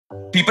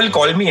People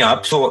call me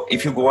up. So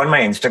if you go on my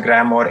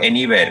Instagram or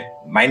anywhere,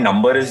 my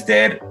number is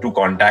there to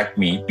contact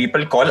me.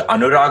 People call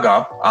Anurag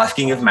up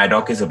asking if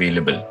Maddock is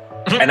available.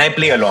 And I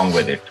play along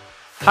with it.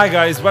 Hi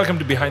guys, welcome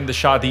to Behind the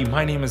Shadi.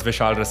 My name is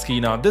Vishal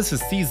Raskina. This is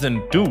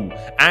season 2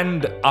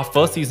 and our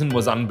first season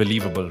was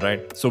unbelievable,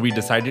 right? So we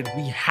decided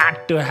we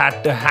had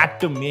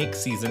to make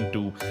season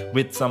 2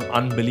 with some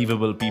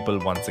unbelievable people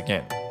once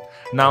again.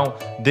 Now,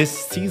 this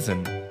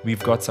season,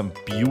 we've got some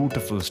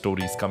beautiful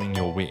stories coming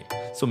your way.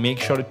 So make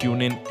sure to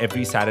tune in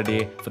every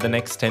Saturday for the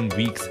next 10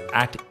 weeks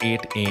at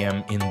 8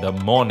 a.m. in the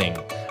morning.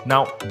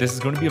 Now, this is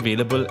going to be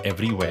available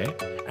everywhere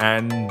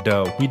and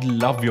we'd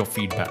love your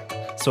feedback.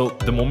 So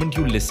the moment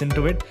you listen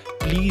to it,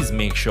 please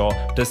make sure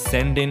to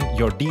send in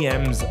your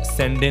DMs,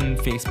 send in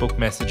Facebook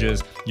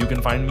messages. You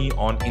can find me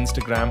on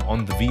Instagram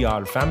on the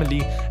VR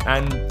family,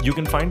 and you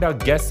can find our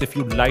guests if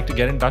you'd like to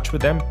get in touch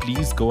with them.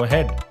 Please go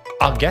ahead.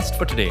 Our guest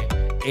for today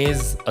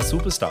is a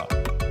superstar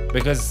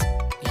because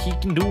he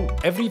can do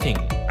everything,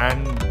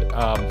 and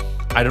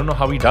I don't know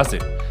how he does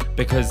it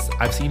because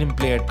I've seen him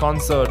play at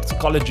concerts,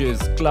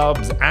 colleges,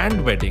 clubs,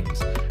 and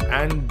weddings,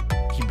 and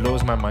he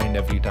blows my mind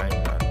every time,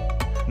 man.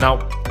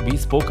 Now, we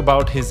spoke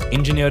about his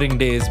engineering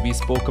days. We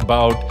spoke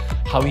about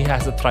how he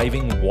has a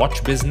thriving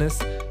watch business.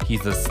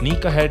 He's a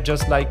sneakerhead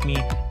just like me.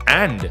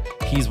 And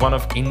he's one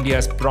of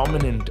India's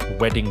prominent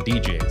wedding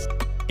DJs.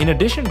 In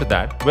addition to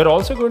that, we're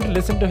also going to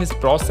listen to his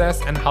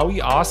process and how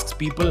he asks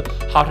people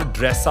how to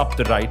dress up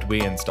the right way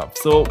and stuff.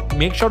 So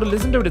make sure to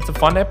listen to it. It's a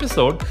fun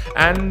episode.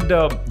 And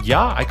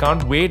yeah, I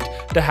can't wait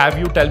to have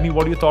you tell me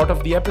what you thought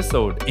of the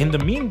episode. In the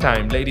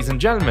meantime, ladies and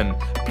gentlemen,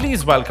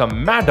 please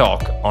welcome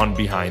Maddock on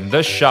Behind the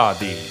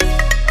Shadi.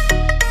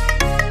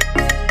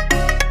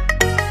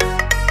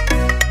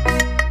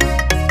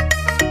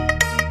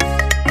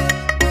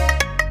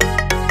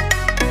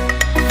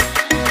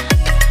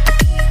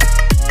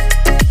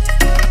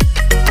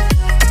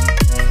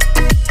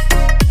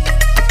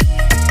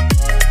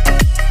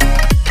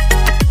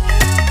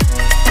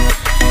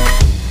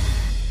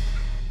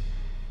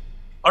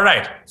 All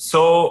right,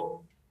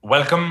 so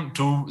welcome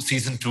to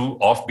season 2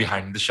 of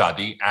Behind the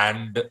Shadi,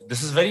 and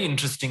this is a very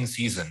interesting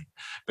season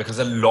because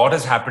a lot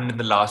has happened in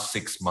the last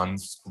 6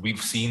 months.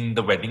 We've seen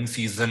the wedding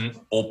season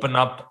open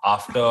up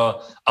after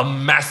a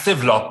massive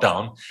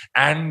lockdown,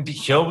 and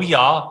here we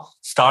are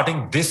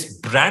starting this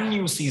brand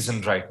new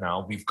season right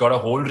now. We've got a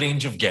whole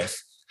range of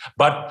guests.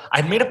 But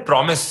I made a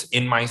promise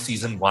in my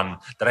season 1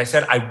 that I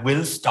said I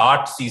will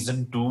start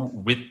season 2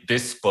 with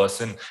this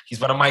person.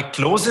 He's one of my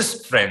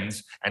closest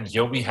friends. And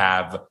here we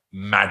have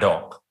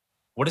Maddock.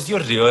 What is your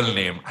real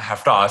name? I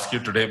have to ask you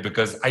today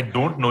because I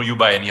don't know you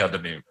by any other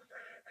name.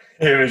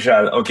 Hey,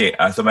 Vishal. Okay,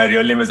 so my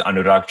real name is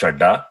Anurag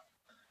Chadda.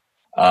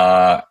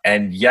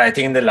 And yeah, I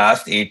think in the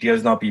last 8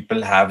 years now,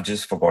 people have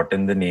just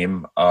forgotten the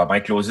name. My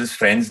closest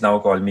friends now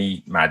call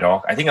me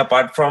Maddock. I think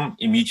apart from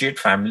immediate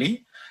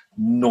family,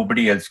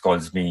 nobody else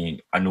calls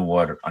me Anu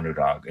or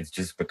Anurag. It's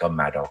just become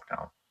Maddock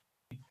now.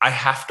 I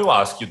have to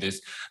ask you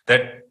this,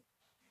 that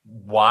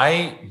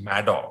why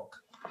Maddock?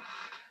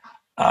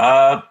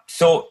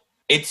 So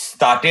it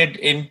started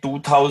in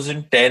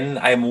 2010.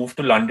 I moved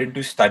to London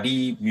to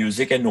study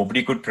music and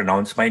nobody could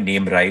pronounce my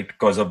name right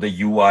because of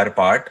the UR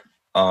part.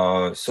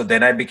 So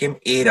then I became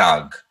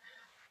Arag.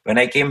 When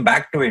I came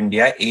back to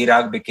India,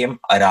 Arag became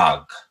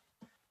Arag,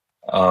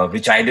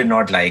 which I did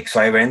not like.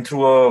 So I went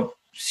through a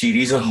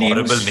series of names.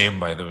 Horrible name,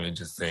 by the way,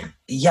 just saying.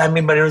 Yeah, I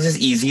mean, but it was just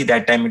easy.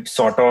 That time it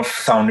sort of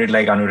sounded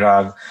like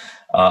Anurag.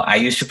 I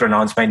used to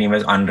pronounce my name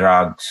as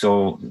Anurag.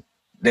 So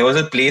there was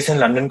a place in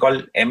London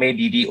called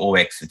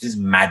Maddox, which is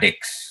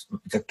Maddox.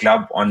 It's a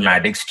club on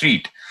Maddox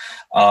Street.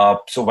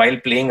 So while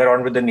playing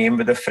around with the name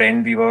with a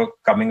friend, we were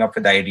coming up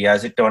with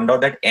ideas. It turned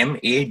out that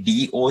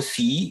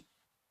Maddoc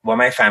are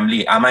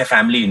my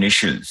family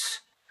initials.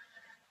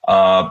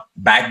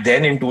 Back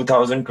then in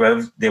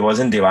 2012, there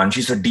wasn't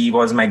Devanshi. So D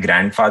was my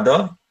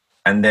grandfather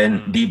and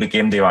then D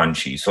became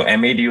Devanshi. So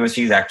Maddoc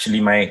is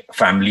actually my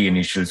family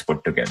initials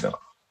put together.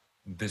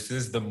 This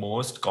is the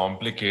most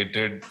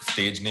complicated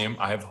stage name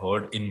I have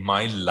heard in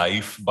my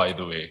life, by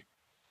the way.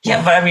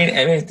 Yeah, but I mean,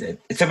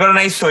 it's a very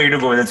nice story to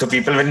go with it. So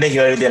people, when they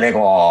hear it, they're like,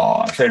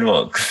 oh, so it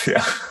works.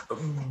 Yeah.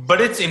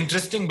 But it's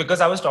interesting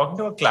because I was talking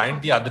to a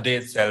client the other day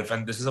itself,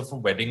 and this is of a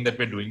wedding that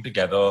we're doing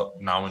together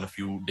now in a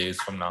few days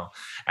from now.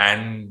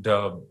 And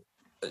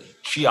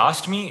she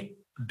asked me,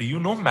 do you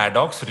know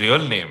Maddock's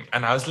real name?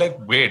 And I was like,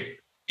 wait,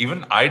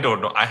 even I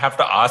don't know. I have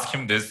to ask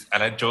him this.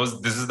 And I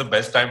chose this is the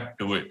best time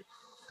to do it.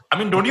 I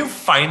mean, don't you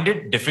find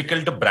it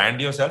difficult to brand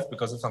yourself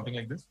because of something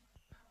like this?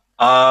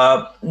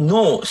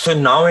 No. So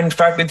now, in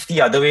fact, it's the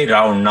other way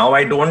around. Now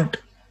I don't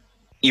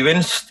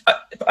even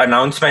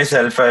announce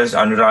myself as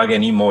Anurag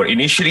anymore.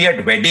 Initially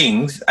at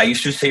weddings, I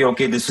used to say,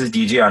 okay, this is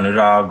DJ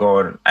Anurag,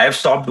 or I have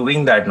stopped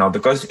doing that now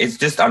because it's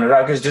just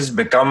Anurag has just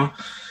become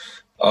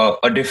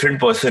a different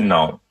person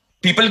now.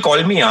 People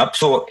call me up.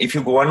 So if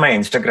you go on my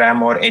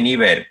Instagram or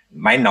anywhere,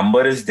 my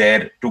number is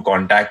there to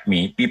contact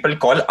me. People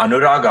call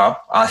Anurag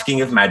up asking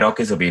if Maddock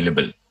is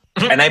available.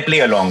 And I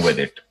play along with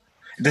it.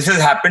 this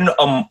has happened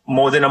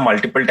more than a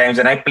multiple times,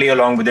 and I play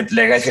along with it.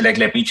 Like I say, like,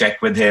 let me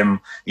check with him.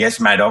 Yes,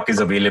 Maddock is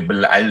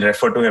available. I'll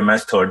refer to him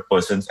as third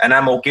persons, and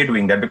I'm okay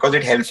doing that because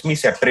it helps me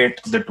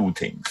separate the two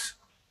things.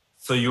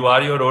 So you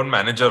are your own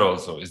manager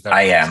also, is that?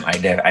 I am.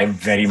 I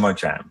very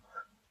much am.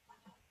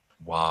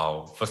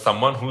 Wow. For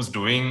someone who's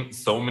doing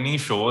so many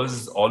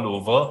shows all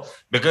over,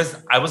 because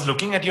I was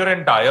looking at your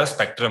entire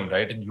spectrum,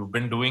 right? And you've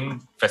been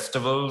doing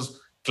festivals,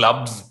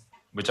 clubs,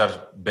 which are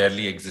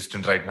barely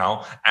existent right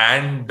now,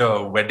 and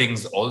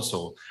weddings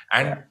also.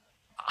 And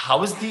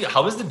how is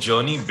the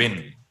journey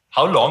been?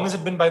 How long has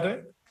it been, by the way?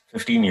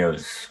 15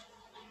 years.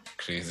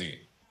 Crazy.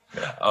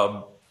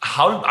 How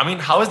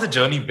has the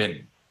journey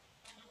been?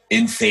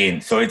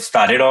 Insane. So it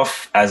started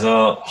off as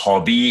a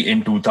hobby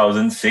in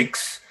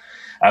 2006.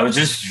 I was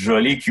just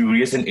really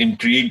curious and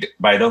intrigued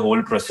by the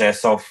whole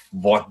process of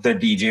what the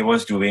DJ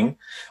was doing.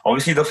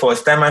 Obviously, the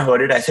first time I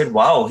heard it, I said,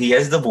 wow, he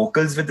has the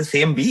vocals with the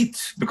same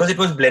beats, because it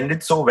was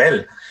blended so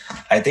well.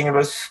 I think it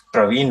was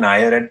Praveen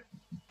Nair at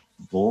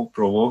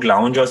Provoke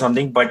Lounge or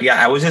something. But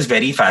yeah, I was just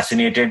very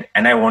fascinated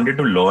and I wanted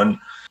to learn.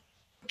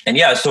 And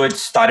yeah, so it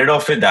started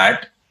off with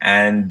that.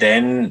 And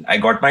then I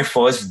got my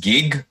first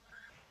gig.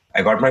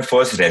 I got my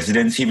first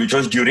residency, which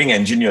was during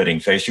engineering.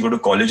 So I used to go to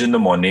college in the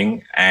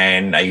morning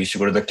and I used to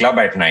go to the club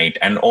at night.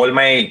 And all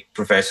my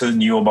professors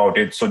knew about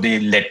it. So they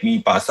let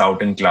me pass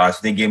out in class.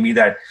 They gave me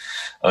that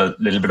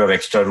little bit of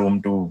extra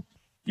room to,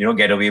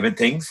 get away with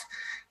things.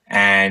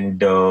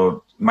 And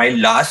my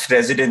last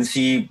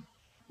residency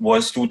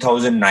was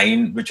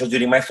 2009, which was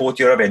during my fourth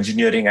year of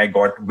engineering. I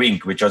got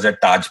Wink, which was a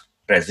Taj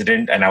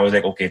president. And I was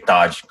like, okay,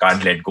 Taj,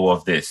 can't let go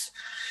of this.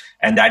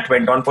 And that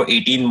went on for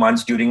 18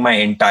 months during my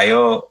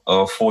entire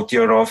fourth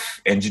year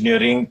of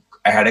engineering.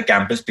 I had a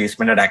campus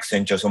placement at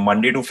Accenture. So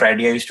Monday to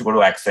Friday, I used to go to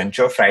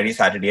Accenture. Friday,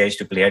 Saturday, I used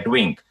to play at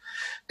Wink.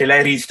 Till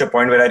I reached a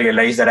point where I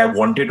realized that I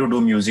wanted to do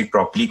music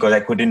properly because I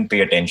couldn't pay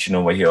attention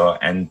over here.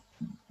 And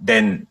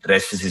then the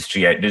rest is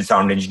history. I did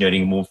sound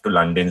engineering, moved to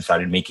London,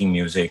 started making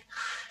music.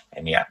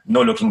 And yeah,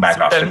 no looking back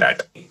after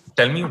that.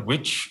 Tell me,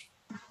 which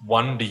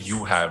one do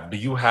you have? Do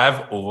you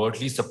have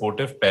overtly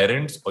supportive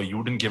parents, or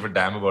you didn't give a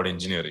damn about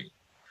engineering?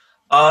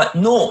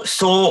 No.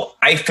 So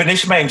I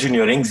finished my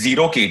engineering,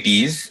 0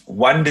 KTs,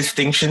 1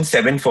 distinction,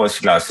 7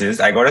 first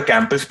classes. I got a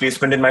campus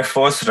placement in my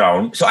first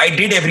round. So I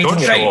did everything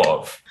Don't right. Show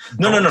off.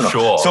 No.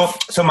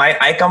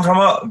 I come from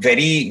a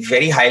very,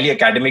 very highly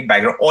academic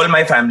background. All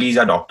my families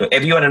are doctor.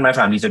 Everyone in my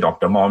family is a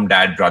doctor. Mom,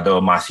 dad, brother,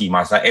 Masi,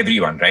 Masa,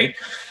 everyone, right?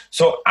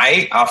 So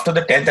after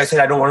the 10th, I said,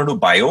 I don't want to do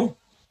bio.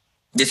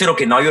 They said,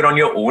 okay, now you're on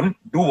your own.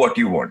 Do what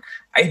you want.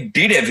 I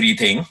did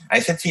everything. I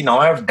said, see, now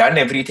I've done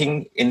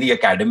everything in the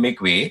academic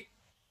way.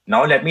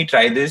 Now let me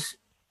try this.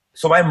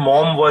 So my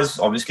mom was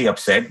obviously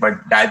upset,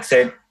 but dad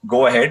said,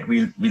 go ahead.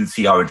 We'll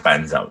see how it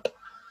pans out.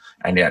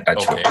 And yeah,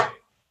 touch wood.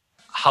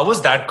 How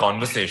was that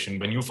conversation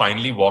when you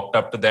finally walked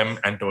up to them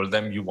and told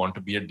them you want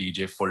to be a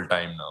DJ full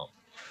time now?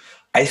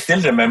 I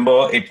still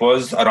remember it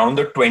was around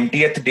the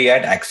 20th day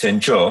at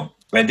Accenture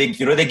when they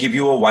give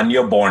you a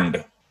 1-year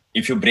bond.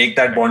 If you break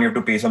that bond, you have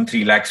to pay some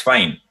 3 lakhs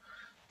fine.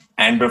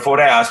 And before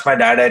I asked my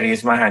dad, I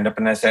raised my hand up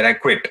and I said, I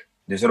quit.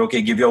 They said,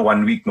 okay, give you a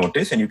 1 week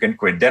notice and you can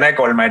quit. Then I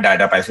called my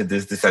dad up. I said,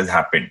 this has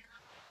happened.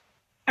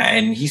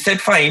 And he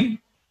said, fine,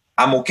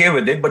 I'm okay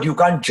with it, but you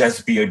can't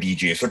just be a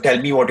DJ. So tell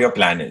me what your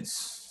plan is.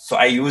 So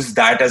I used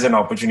that as an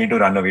opportunity to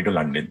run away to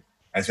London.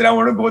 I said, I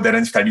want to go there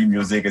and study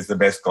music. It's the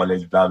best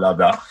college, blah, blah,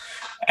 blah.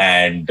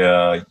 And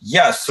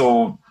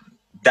so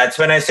that's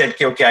when I said,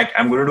 okay,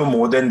 I'm going to do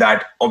more than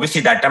that.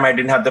 Obviously, that time I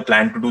didn't have the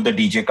plan to do the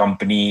DJ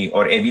company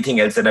or everything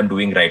else that I'm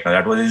doing right now.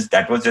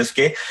 That was just,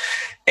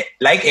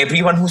 like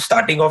everyone who's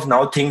starting off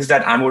now thinks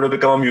that I'm going to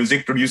become a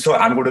music producer,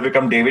 I'm going to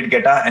become David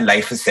Guetta, and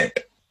life is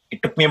set.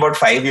 It took me about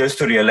 5 years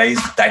to realize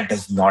that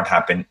does not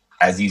happen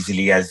as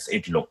easily as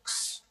it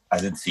looks,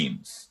 as it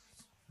seems.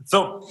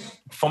 So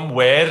from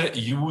where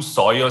you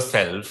saw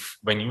yourself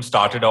when you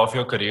started off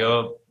your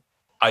career,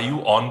 are you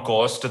on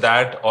course to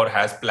that, or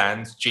has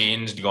plans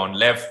changed, gone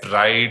left,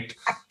 right?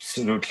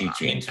 Absolutely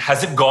changed.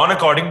 Has it gone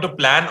according to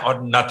plan,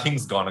 or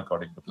nothing's gone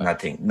according to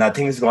plan?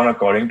 Nothing's gone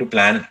according to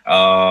plan.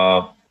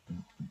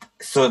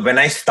 So when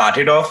I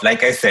started off,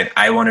 like I said,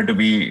 I wanted to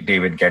be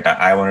David Guetta.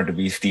 I wanted to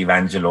be Steve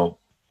Angelo.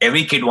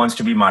 Every kid wants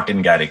to be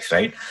Martin Garrix,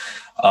 right?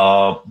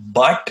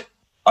 But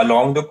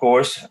along the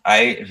course,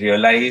 I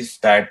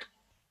realized that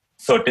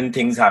certain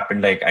things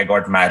happened. Like I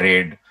got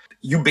married.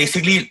 You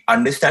basically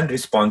understand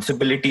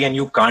responsibility, and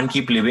you can't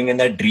keep living in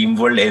that dream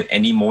world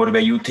anymore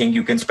where you think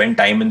you can spend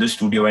time in the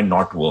studio and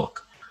not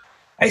work.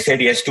 I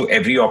said yes to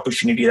every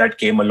opportunity that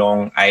came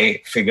along.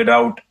 I figured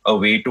out a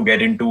way to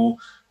get into,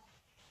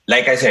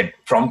 like I said,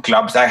 from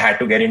clubs, I had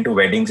to get into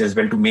weddings as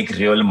well to make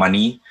real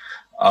money.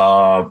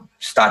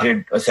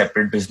 Started a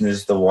separate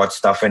business, the watch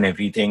stuff and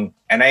everything.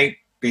 And I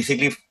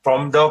basically,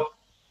 from the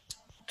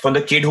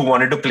kid who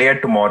wanted to play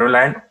at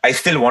Tomorrowland, I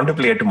still want to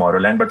play at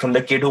Tomorrowland, but from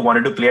the kid who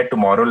wanted to play at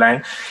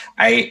Tomorrowland,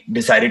 I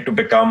decided to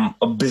become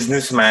a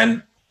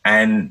businessman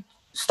and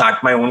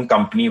start my own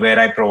company where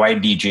I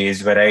provide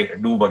DJs, where I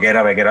do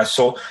vagera vagera.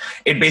 So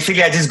it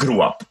basically, I just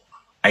grew up.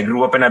 I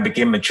grew up and I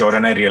became mature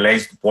and I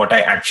realized what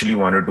I actually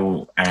want to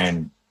do.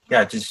 And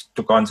yeah, just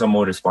took on some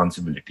more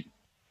responsibility.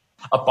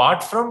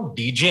 Apart from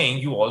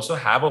DJing, you also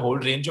have a whole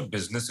range of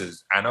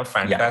businesses and a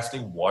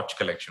fantastic watch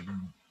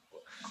collection.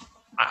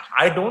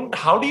 I don't,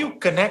 how do you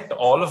connect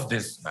all of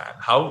this, man?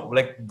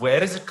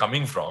 Where is it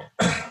coming from?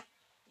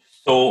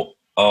 So,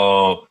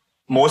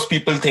 most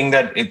people think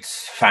that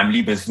it's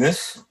family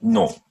business.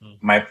 No,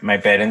 my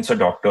parents are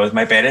doctors.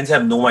 My parents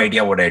have no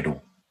idea what I do.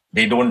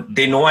 They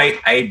know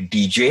I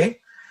DJ.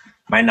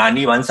 My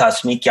nani once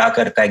asked me, "Kya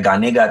karta hai?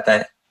 Gaane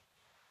gata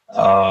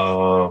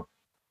hai?"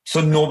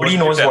 So nobody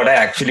knows what I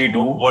actually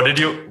do. What did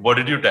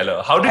you tell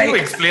her? How did you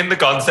explain the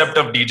concept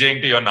of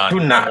DJing to your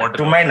nani?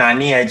 To my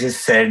nani, I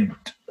just said,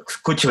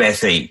 "Kuch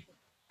वैसे ही."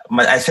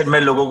 I said मैं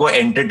लोगों को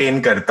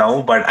entertain करता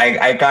हूँ, but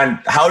I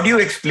can't. How do you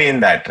explain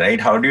that, right?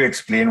 How do you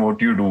explain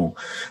what you do?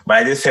 But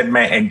I just said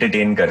मैं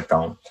entertain करता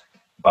हूँ.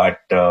 But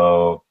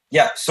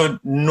yeah, so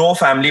no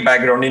family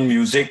background in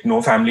music,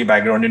 no family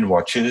background in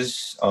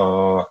watches.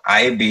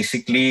 I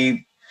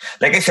basically,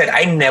 like I said,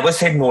 I never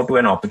said no to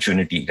an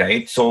opportunity,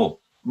 right? So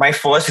my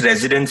first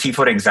residency,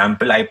 for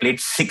example, I played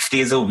 6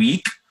 days a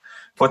week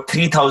for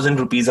 3,000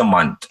 rupees a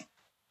month.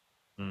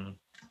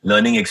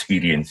 Learning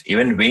experience.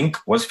 Even Wink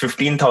was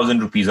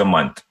 15,000 rupees a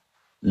month.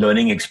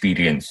 Learning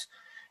experience.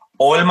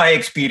 All my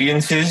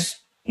experiences,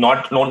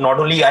 not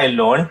only I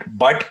learned,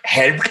 but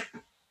helped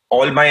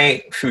all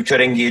my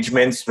future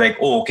engagements. Like,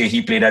 oh, okay,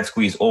 he played at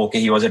Squeeze. Oh, okay,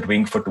 he was at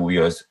Wink for 2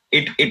 years.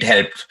 It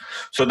helped.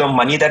 So the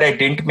money that I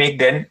didn't make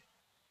then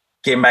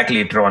came back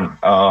later on.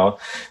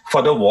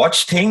 For the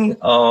watch thing,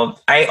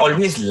 I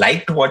always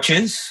liked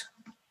watches.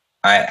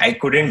 I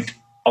couldn't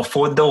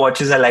afford the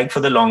watches I liked for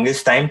the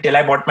longest time till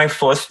I bought my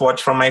first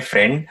watch from my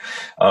friend,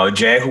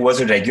 Jay, who was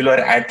a regular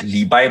at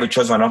Libai, which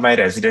was one of my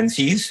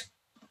residencies.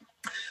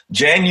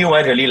 Jay knew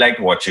I really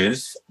liked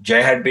watches.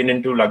 Jay had been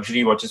into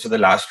luxury watches for the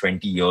last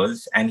 20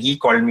 years. And he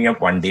called me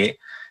up one day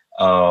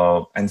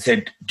and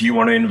said, do you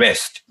want to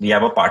invest? We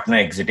have a partner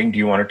exiting. Do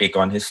you want to take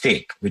on his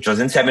stake? Which was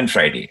in 7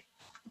 Friday.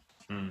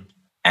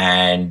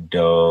 And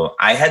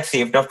I had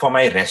saved up for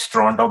my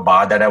restaurant or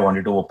bar that I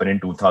wanted to open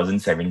in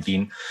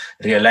 2017.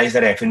 Realized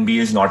that F&B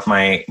is not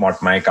my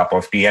cup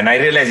of tea, and I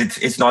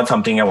realized it's not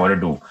something I want to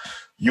do.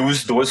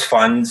 Use those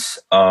funds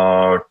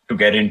to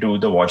get into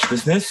the watch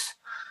business,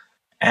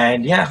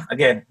 and yeah,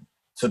 again,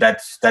 so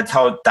that's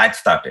how that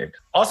started.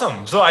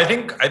 Awesome. So I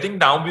think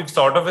now we've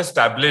sort of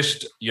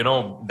established,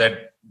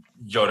 that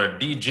you're a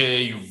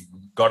DJ. You've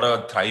got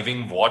a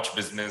thriving watch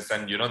business,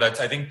 and that's,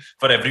 I think,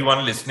 for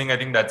everyone listening, I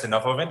think that's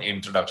enough of an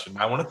introduction.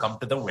 I want to come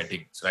to the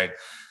weddings, right?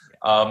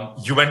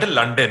 You went to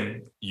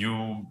London,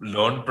 you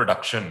learned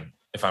production,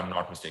 if I'm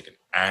not mistaken,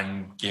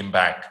 and came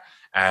back.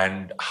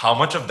 And how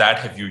much of that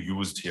have you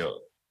used here?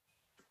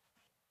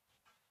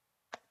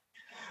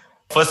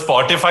 For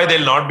Spotify,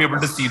 they'll not be able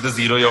to see the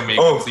zero you're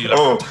making.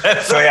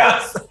 So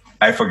yeah,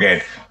 I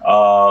forget.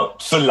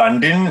 So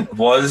London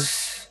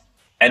was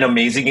an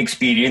amazing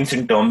experience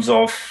in terms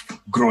of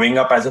growing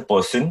up as a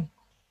person.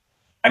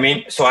 I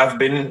mean, so I've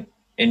been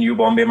in New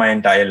Bombay my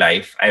entire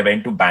life. I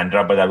went to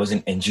Bandra, but I was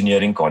in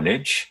engineering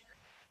college.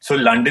 So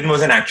London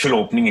was an actual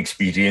opening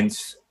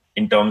experience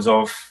in terms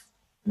of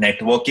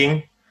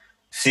networking,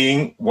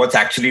 seeing what's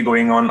actually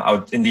going on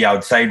out in the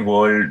outside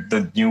world,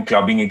 the new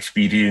clubbing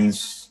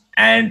experience,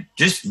 and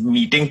just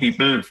meeting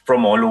people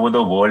from all over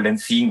the world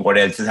and seeing what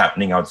else is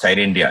happening outside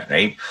India,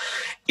 right?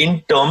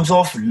 In terms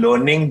of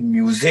learning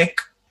music,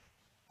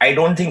 I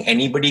don't think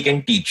anybody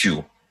can teach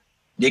you.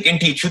 They can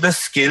teach you the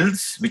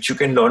skills, which you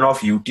can learn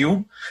off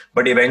YouTube,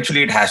 but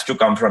eventually it has to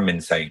come from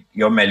inside.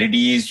 Your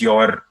melodies,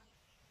 your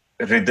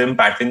rhythm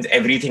patterns,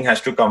 everything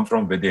has to come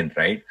from within,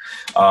 right?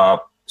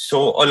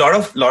 So a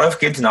lot of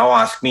kids now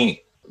ask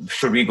me,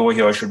 should we go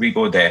here? Should we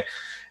go there?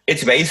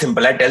 It's very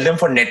simple. I tell them,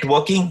 for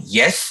networking,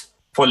 yes.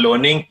 For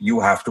learning, you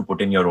have to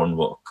put in your own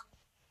work.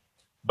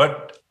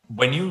 But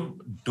when you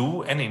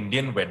do an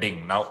Indian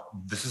wedding, now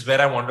this is where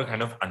I want to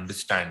kind of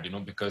understand,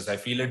 because I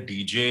feel a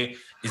DJ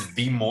is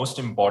the most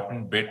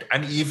important bit.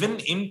 And even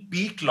in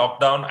peak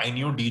lockdown, I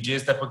knew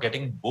DJs that were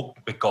getting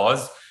booked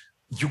because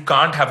you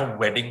can't have a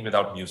wedding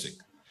without music.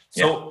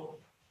 So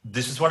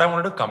this is what I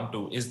wanted to come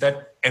to, is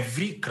that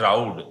every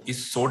crowd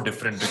is so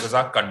different because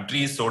our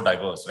country is so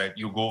diverse, right?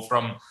 You go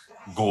from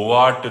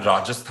Goa to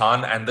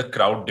Rajasthan and the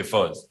crowd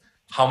differs.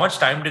 How much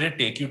time did it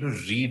take you to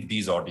read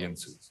these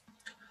audiences?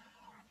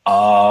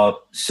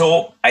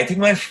 So I think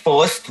my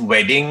first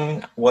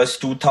wedding was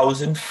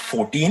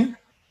 2014.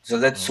 So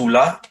that's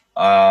Sula.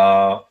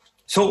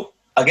 So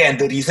again,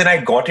 the reason I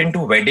got into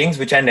weddings,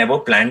 which I never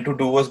planned to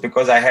do, was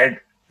because I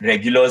had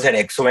regulars at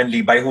EXO and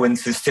Libai who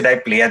insisted I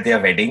play at their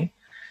wedding.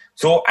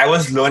 So I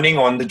was learning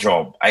on the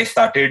job. I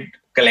started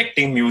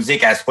collecting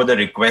music as per the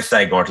requests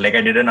I got. Like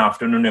I did an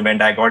afternoon event,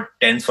 I got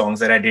 10 songs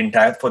that I didn't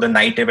have. For the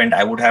night event,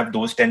 I would have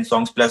those 10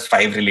 songs plus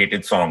 5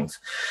 related songs.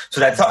 So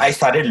that's how I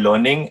started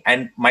learning,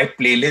 and my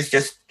playlist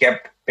just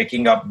kept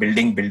picking up,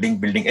 building,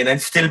 and then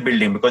still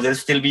building, because there'll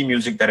still be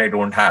music that I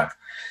don't have.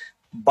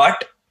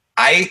 But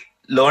I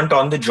learned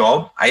on the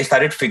job. I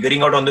started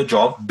figuring out on the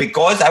job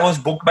because I was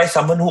booked by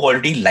someone who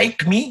already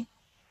liked me.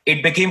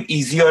 it became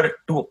easier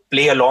to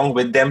play along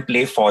with them,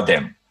 play for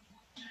them.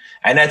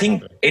 And I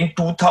think in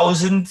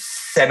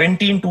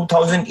 2017,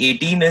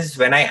 2018 is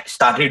when I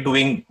started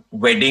doing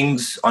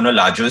weddings on a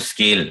larger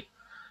scale.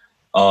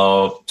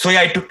 So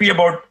yeah, it took me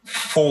about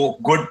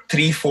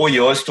 3-4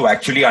 years to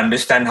actually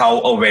understand how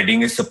a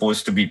wedding is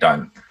supposed to be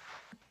done.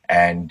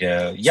 And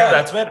So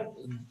that's where,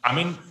 I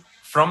mean,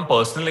 from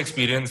personal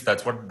experience,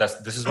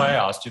 this is why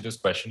I asked you this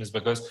question, is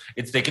because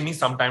it's taken me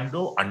some time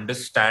to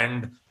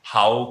understand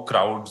how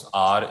crowds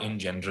are in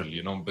general,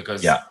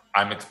 because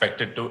I'm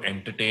expected to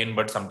entertain,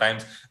 but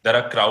sometimes there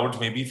are crowds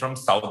maybe from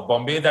South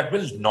Bombay that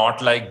will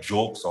not like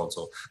jokes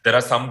also. There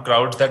are some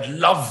crowds that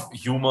love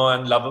humor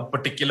and love a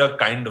particular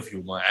kind of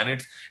humor.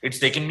 And it's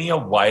taken me a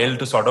while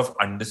to sort of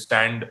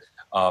understand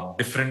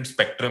different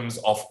spectrums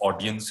of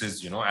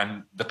audiences,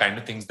 and the kind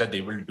of things that they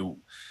will do.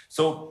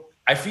 So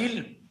I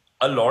feel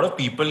a lot of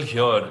people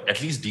here,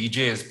 at least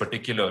DJs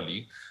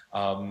particularly,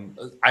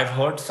 I've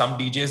heard some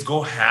DJs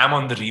go ham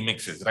on the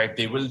remixes, right?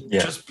 They will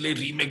just play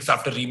remix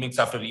after remix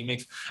after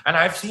remix. And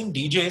I've seen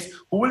DJs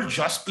who will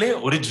just play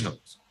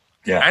originals.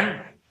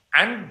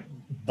 And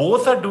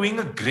both are doing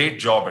a great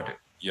job at it,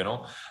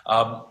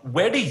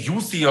 Where do you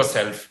see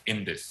yourself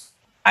in this?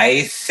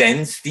 I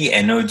sense the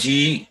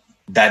energy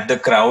that the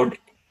crowd,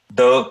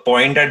 the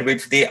point at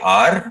which they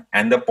are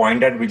and the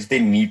point at which they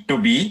need to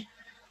be.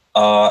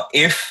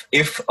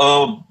 If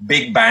a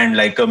big band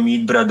like a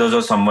Meet Brothers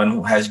or someone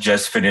who has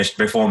just finished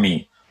before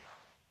me,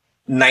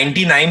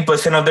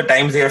 99% of the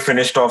times they have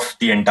finished off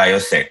the entire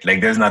set. Like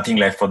there's nothing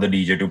left for the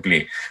DJ to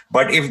play.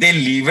 But if they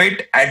leave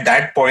it at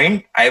that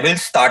point, I will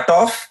start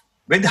off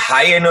with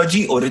high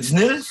energy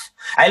originals.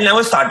 I'll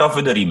never start off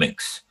with a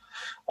remix.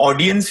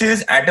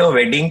 Audiences at a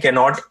wedding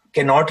cannot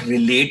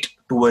relate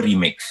to a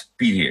remix,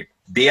 period.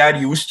 They are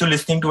used to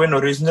listening to an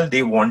original.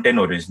 They want an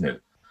original.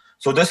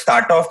 So the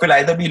start off will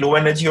either be low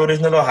energy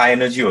original or high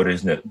energy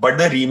original. But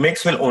the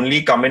remix will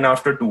only come in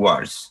after 2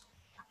 hours.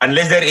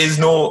 Unless there is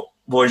no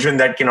version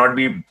that cannot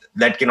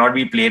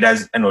be played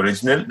as an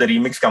original, the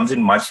remix comes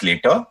in much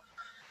later.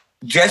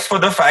 Just for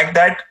the fact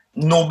that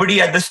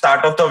nobody at the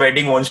start of the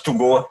wedding wants to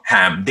go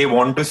ham. They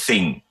want to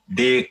sing.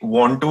 They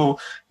want to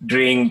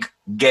drink,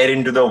 get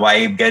into the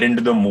vibe, get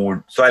into the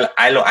mood. So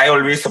I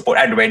always support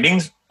at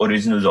weddings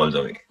originals all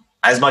the way,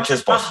 as much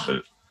as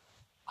possible.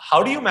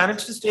 How do you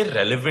manage to stay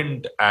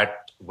relevant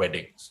at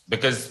weddings?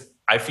 Because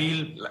I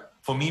feel,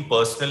 for me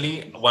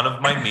personally, one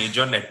of my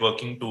major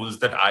networking tools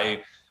that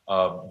I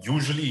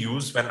usually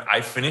use when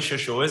I finish a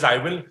show is I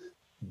will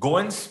go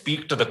and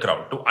speak to the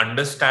crowd to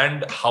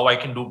understand how I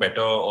can do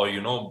better, or,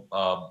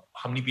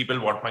 how many people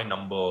want my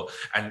number,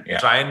 and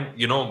try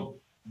and,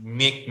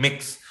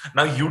 mix.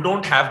 Now, you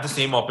don't have the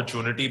same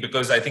opportunity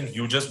because I think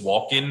you just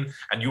walk in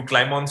and you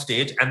climb on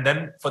stage, and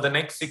then for the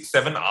next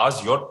 6-7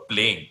 hours you're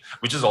playing,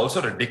 which is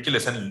also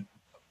ridiculous. And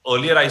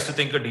earlier I used to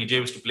think a DJ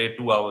used to play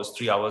 2 hours,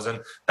 3 hours, and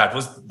that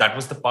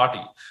was the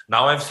party.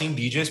 Now I've seen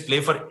DJs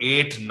play for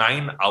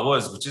 8-9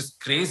 hours, which is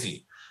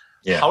crazy.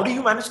 How do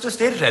you manage to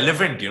stay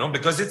relevant?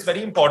 Because it's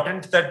very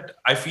important that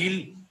I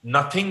feel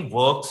nothing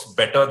works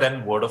better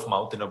than word of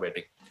mouth in a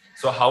wedding.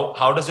 So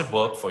how does it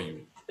work for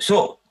you?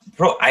 So,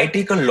 bro, I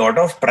take a lot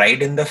of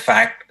pride in the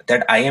fact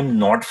that I am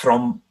not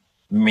from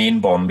main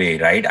Bombay,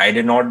 right? I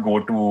did not go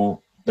to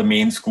the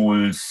main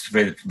schools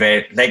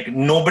where like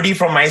nobody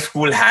from my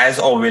school has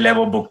or will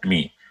ever booked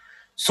me.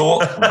 So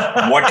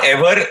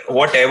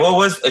whatever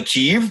was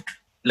achieved,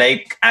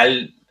 I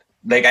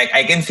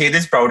can say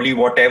this proudly,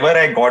 whatever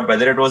I got,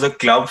 whether it was a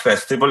club,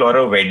 festival or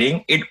a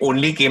wedding, it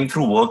only came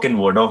through work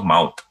and word of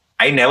mouth.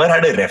 I never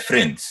had a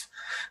reference.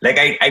 Like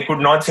I could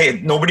not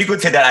say, nobody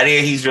could say that,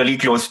 he's really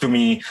close to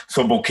me,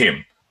 so book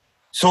him.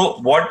 So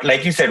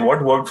like you said,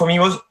 what worked for me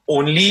was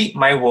only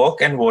my work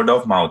and word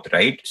of mouth,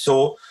 right?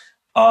 So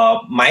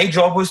my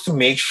job was to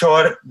make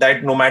sure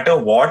that no matter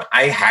what,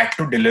 I had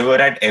to deliver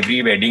at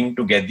every wedding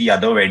to get the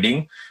other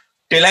wedding,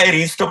 till I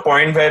reached a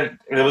point where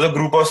there was a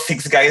group of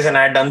 6 guys and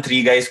I had done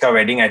 3 guys ka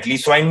wedding at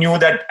least. So I knew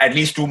that at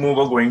least 2 more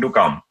were going to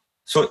come.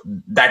 So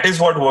that is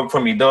what worked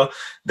for me. The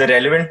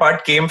relevant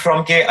part came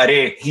from,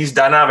 he's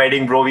done our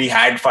wedding, bro. We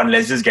had fun.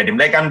 Let's just get him.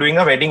 Like I'm doing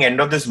a wedding end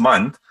of this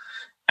month.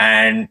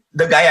 And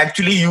the guy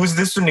actually used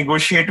this to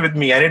negotiate with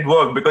me, and it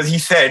worked because he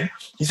said,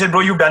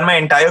 bro, you've done my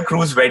entire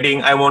crew's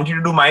wedding. I want you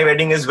to do my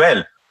wedding as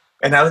well.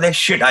 And I was like,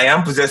 shit, I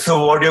am possessive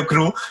about your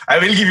crew. I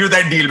will give you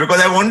that deal because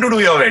I want to do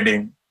your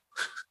wedding.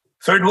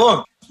 So it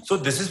worked. So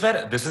this is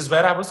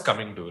where I was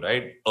coming to,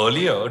 right?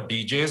 Earlier,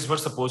 DJs were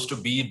supposed to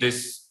be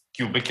this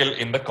cubicle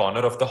in the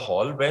corner of the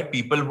hall where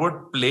people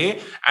would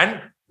play,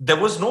 and there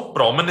was no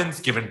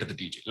prominence given to the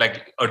DJ.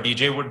 Like a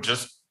DJ would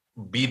just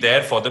be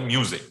there for the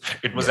music.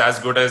 It was as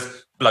good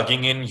as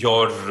plugging in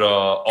your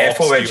aux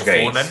to your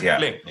phone and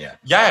playing.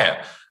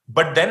 Yeah.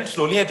 But then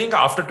slowly, I think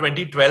after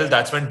 2012,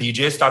 that's when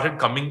DJs started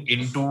coming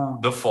into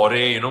the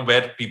foray,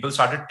 where people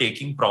started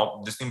taking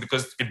this thing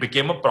because it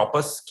became a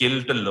proper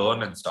skill to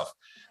learn and stuff.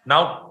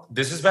 Now,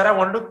 this is where I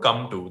wanted to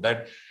come to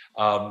that.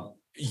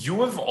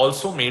 You have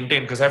also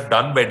maintained, because I've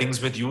done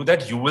weddings with you,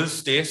 that you will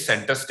stay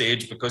center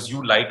stage because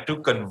you like to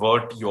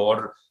convert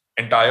your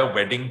entire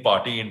wedding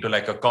party into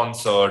like a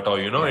concert or,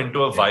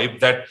 into a vibe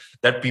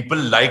that people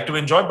like to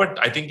enjoy. But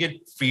I think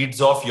it feeds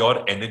off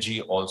your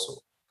energy also.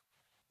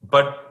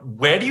 But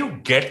where do you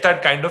get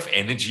that kind of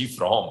energy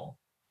from?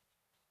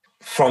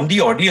 From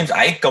the audience.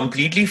 I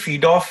completely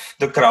feed off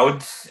the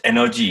crowd's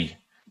energy.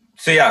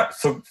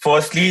 So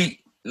firstly,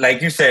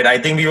 like you said, I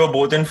think we were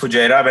both in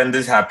Fujairah when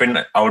this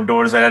happened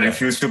outdoors, where I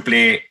refused to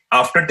play.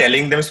 After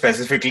telling them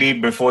specifically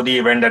before the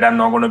event that I'm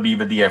not going to be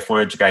with the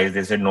FOH guys,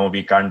 they said, no,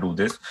 we can't do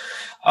this.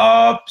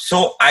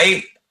 So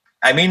I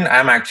mean,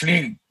 I'm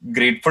actually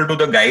grateful to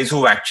the guys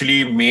who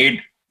actually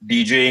made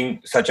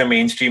DJing such a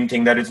mainstream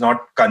thing that it's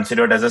not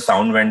considered as a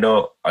sound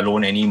vendor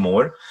alone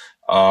anymore.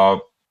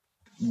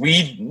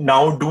 We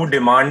now do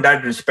demand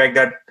that respect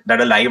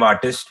that a live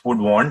artist would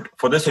want,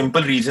 for the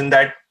simple reason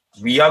that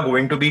we are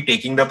going to be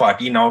taking the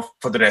party now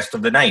for the rest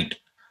of the night.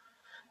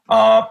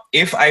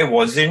 If I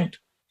wasn't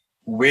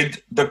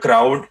with the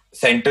crowd,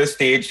 center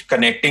stage,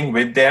 connecting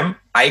with them,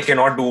 I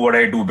cannot do what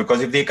I do,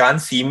 because if they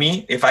can't see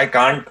me, if I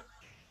can't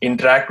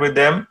interact with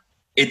them,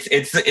 it's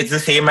the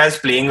same as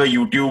playing a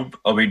YouTube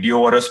a video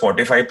or a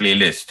Spotify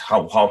playlist.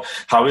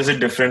 How is it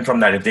different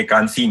from that if they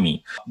can't see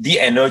me? The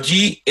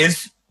energy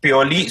is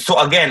purely, so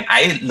again,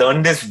 I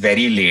learned this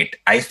very late.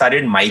 I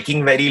started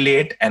miking very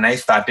late, and I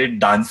started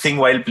dancing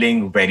while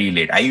playing very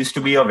late. I used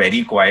to be a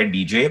very quiet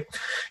DJ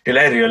till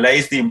I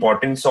realized the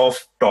importance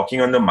of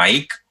talking on the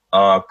mic,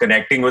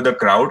 connecting with the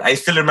crowd. I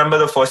still remember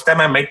the first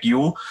time I met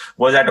you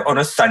was on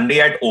a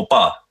Sunday at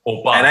Opa.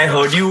 And I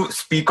heard you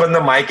speak on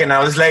the mic, and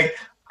I was like,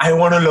 I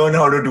want to learn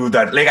how to do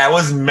that. Like, I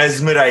was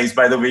mesmerized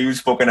by the way you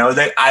spoke, and I was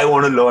like, I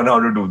want to learn how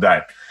to do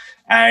that.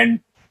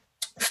 And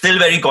still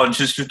very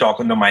conscious to talk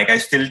on the mic. I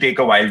still take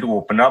a while to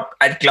open up.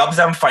 At clubs,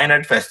 I'm fine.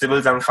 At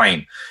festivals, I'm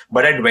fine.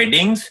 But at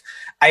weddings,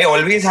 I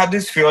always have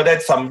this fear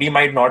that somebody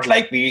might not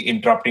like me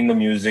interrupting the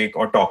music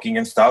or talking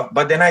and stuff.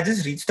 But then I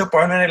just reached a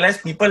point where I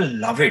realized people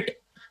love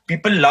it.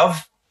 People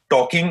love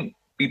talking.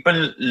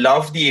 People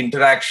love the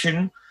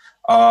interaction.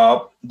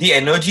 The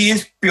energy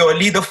is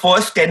purely, the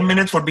first 10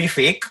 minutes would be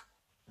fake.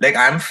 Like,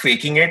 I'm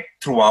faking it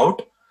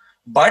throughout.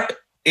 But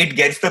it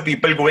gets the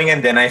people going,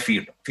 and then I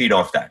feed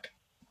off that.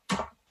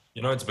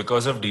 It's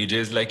because of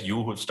DJs like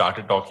you who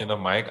started talking on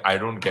the mic. I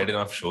don't get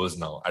enough shows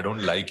now. I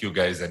don't like you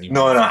guys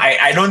anymore. No.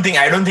 I don't think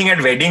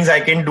at weddings I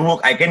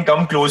can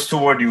come close to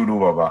what you do,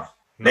 Baba.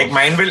 No.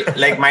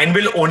 Mine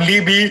will only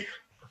be,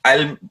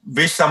 I'll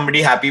wish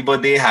somebody happy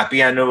birthday,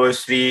 happy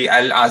anniversary.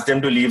 I'll ask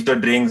them to leave the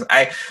drinks.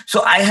 I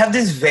have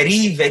this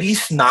very, very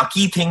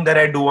snarky thing that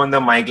I do on the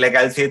mic. Like,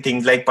 I'll say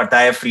things like "Pata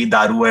hai free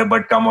daru hai,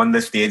 but come on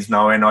the stage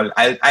now" and all.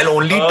 I'll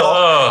only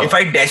talk if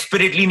I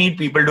desperately need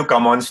people to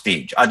come on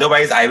stage.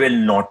 Otherwise, I will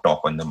not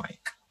talk on the mic.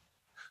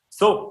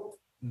 So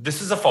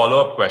this is a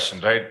follow-up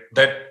question, right?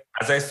 That,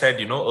 as I said,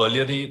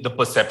 earlier the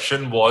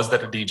perception was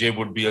that a DJ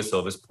would be a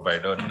service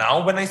provider.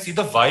 Now, when I see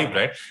the vibe,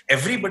 right,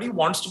 everybody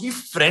wants to be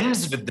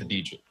friends with the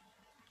DJ.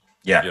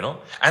 Yeah.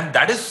 And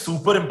that is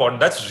super important.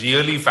 That's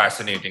really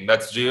fascinating.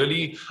 That's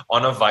really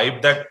on a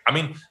vibe that, I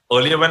mean,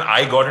 earlier when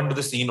I got into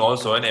the scene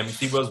also, an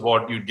MC was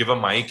what, you'd give a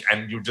mic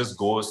and you just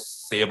go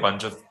say a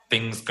bunch of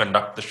things,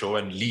 conduct the show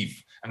and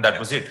leave. And that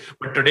was it.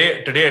 But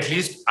today, at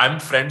least,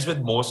 I'm friends with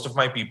most of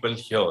my people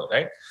here,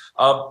 right?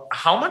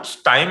 How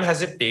much time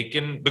has it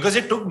taken? Because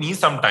it took me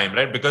some time,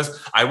 right?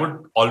 Because I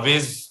would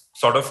always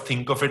sort of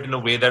think of it in a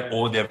way that,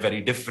 oh, they're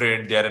very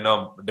different. They're in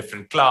a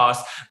different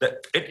class.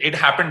 It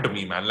happened to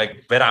me, man.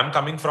 Like, where I'm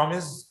coming from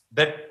is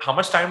that how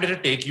much time did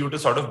it take you to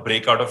sort of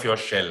break out of your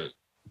shell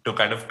to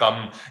kind of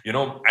come,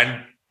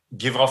 and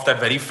give off that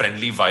very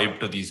friendly vibe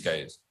to these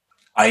guys?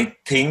 I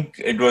think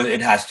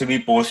it has to be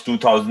post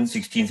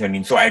 2016,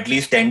 17. So at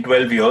least 10,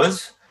 12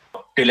 years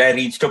till I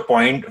reached a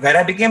point where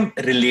I became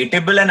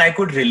relatable and I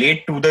could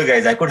relate to the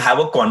guys. I could have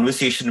a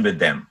conversation with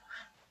them.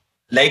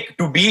 Like,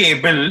 to be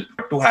able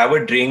to have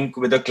a drink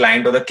with a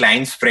client or the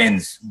client's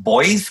friends,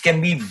 boys can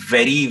be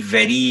very,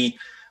 very,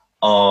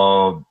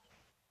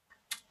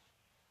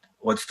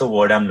 what's the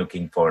word I'm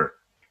looking for?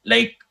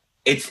 Like,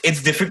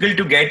 it's difficult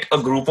to get a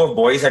group of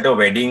boys at a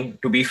wedding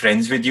to be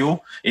friends with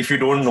you if you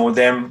don't know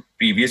them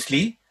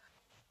previously.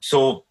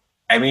 So,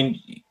 I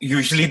mean,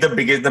 usually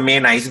the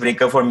main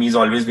icebreaker for me has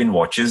always been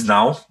watches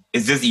now.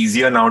 It's just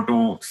easier now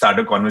to start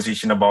a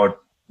conversation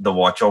about the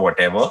watch or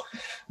whatever.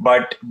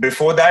 But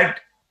before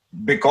that,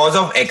 because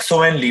of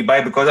EXO and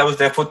Levi, because I was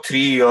there for 3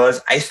 years,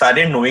 I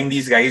started knowing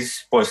these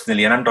guys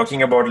personally. And I'm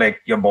talking about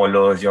like your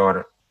ballers,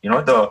 your,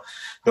 the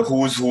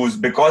who's,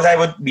 because I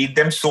would meet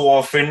them so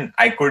often,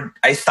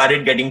 I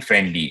started getting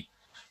friendly.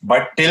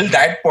 But till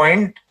that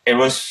point, it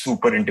was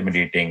super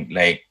intimidating.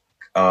 Like,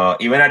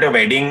 even at a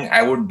wedding,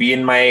 I would be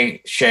in my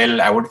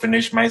shell. I would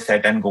finish my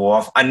set and go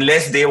off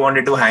unless they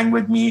wanted to hang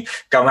with me,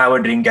 come have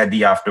a drink at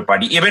the after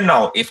party. Even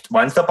now, if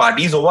once the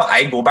party is over,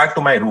 I go back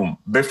to my room.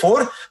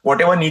 Before,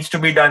 whatever needs to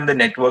be done, the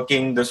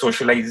networking, the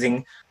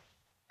socializing,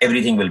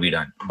 everything will be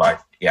done.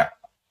 But yeah.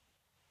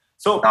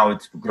 So now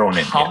it's grown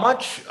in. How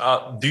much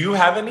do you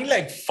have any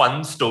like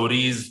fun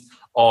stories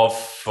of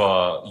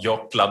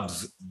your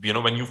clubs?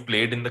 When you've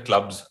played in the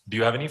clubs, do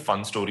you have any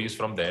fun stories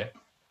from there?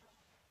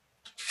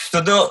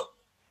 So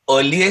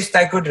earliest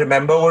I could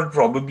remember would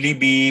probably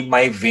be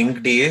my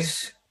Wink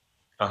days.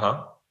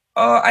 Uh-huh.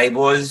 I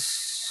was,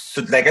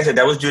 so like I said,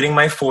 that was during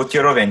my 4th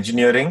year of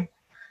engineering.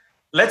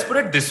 Let's put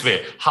it this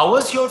way. How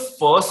was your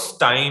first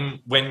time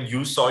when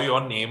you saw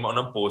your name on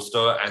a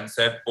poster and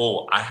said,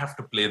 oh, I have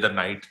to play the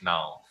night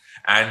now?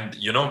 And,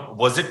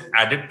 was it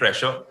added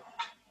pressure?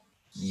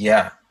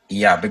 Yeah,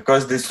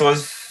 because this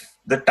was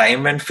the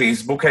time when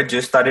Facebook had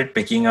just started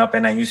picking up,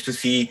 and I used to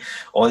see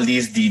all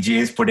these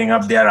DJs putting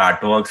up their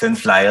artworks and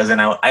flyers,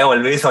 and I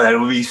always thought that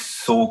would be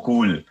so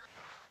cool.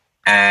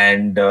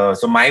 And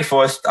so my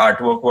first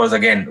artwork was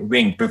again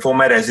Wink. Before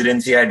my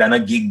residency, I had done a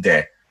gig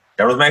there.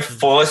 That was my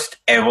first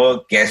ever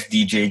guest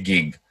DJ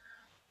gig,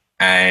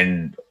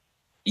 and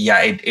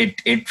yeah,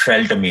 it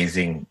felt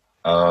amazing.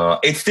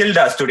 It still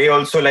does today.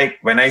 Also, like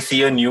when I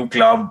see a new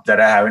club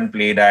that I haven't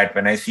played at,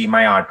 when I see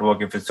my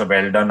artwork, if it's a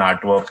well done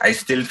artwork, I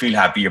still feel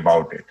happy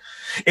about it.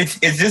 It's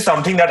just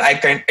something that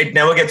it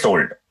never gets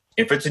old.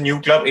 If it's a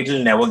new club,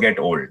 it'll never get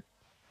old.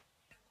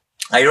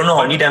 I don't know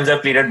how many times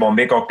I've played at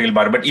Bombay Cocktail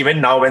Bar, but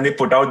even now when they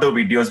put out the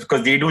videos,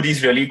 because they do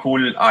these really cool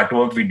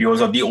artwork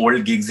videos of the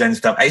old gigs and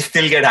stuff, I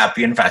still get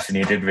happy and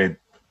fascinated with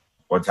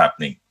what's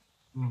happening.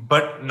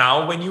 But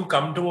now when you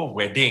come to a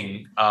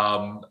wedding,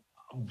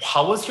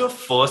 how was your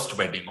first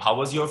wedding? How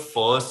was your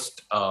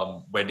first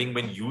wedding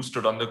when you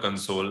stood on the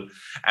console?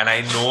 And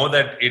I know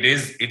that it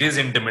is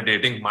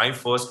intimidating. My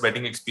first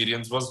wedding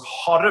experience was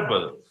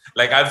horrible.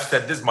 Like I've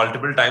said this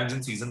multiple times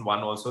in season 1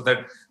 also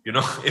that,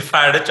 if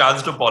I had a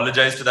chance to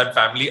apologize to that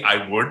family,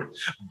 I would.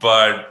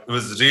 But it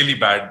was really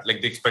bad.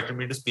 Like they expected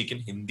me to speak in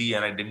Hindi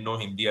and I didn't know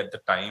Hindi at the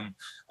time.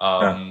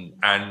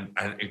 And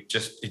it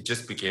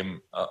just became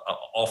an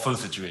awful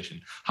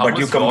situation. But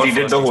you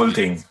completed the whole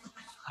thing.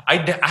 I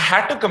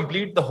had to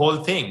complete the whole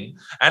thing,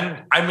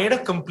 and I made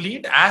a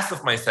complete ass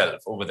of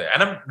myself over there.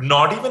 And I'm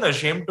not even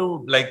ashamed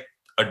to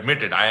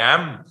admit it. I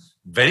am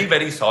very,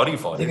 very sorry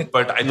for it.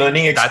 But I think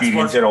learning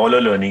experience, you're all a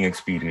learning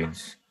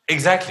experience.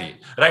 Exactly.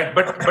 Right.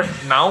 But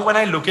now when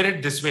I look at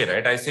it this way,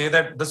 right, I say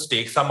that the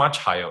stakes are much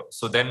higher.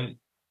 So then,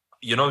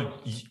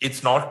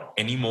 it's not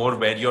anymore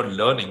where you're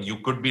learning. You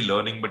could be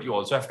learning, but you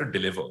also have to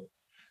deliver.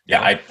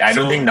 Yeah, I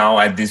don't think now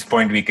at this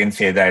point we can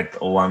say that,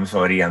 oh, I'm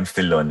sorry, I'm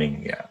still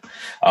learning. Yeah.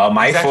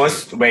 My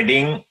first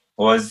wedding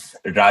was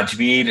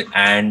Rajveer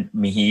and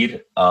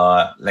Mihir,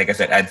 like I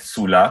said, at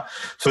Sula.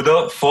 So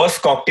the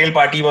first cocktail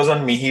party was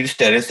on Mihir's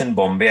terrace in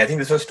Bombay. I think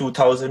this was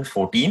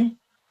 2014.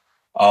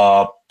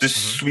 The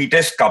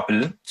sweetest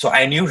couple. So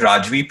I knew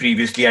Rajveer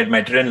previously. I'd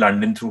met her in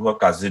London through her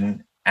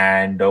cousin.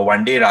 And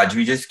one day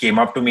Rajveer just came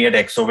up to me at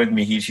EXO with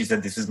Mihir. She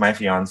said, this is my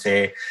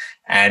fiance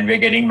and we're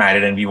getting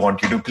married and we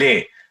want you to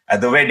play at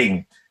the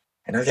wedding.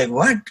 And I was like,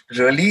 what?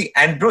 Really?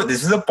 And bro,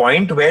 this is a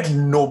point where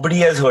nobody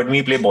has heard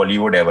me play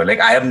Bollywood ever. Like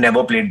I have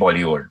never played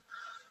Bollywood.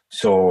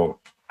 So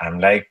I'm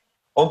like,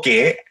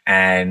 okay.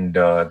 And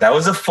that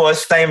was the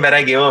first time where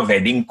I gave a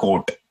wedding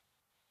coat.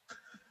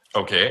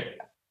 Okay.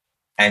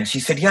 And she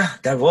said, yeah,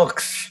 that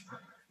works.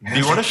 Do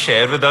you want to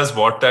share with us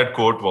what that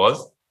coat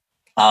was?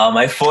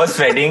 My first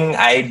wedding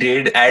I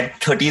did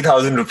at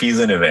 30,000 rupees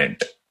an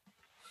event,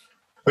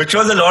 which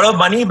was a lot of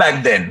money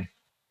back then.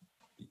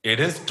 It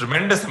is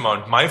tremendous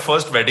amount. My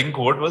first wedding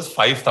coat was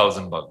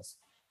 $5,000.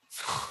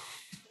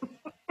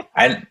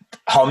 And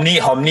how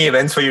many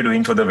events were you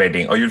doing for the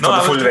wedding, or for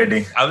the full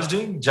wedding? I was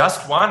doing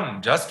just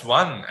one,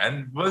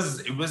 and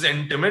it was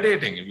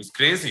intimidating. It was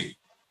crazy.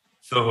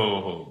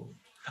 So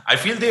I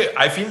feel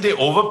they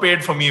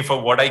overpaid for me for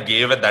what I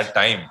gave at that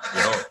time.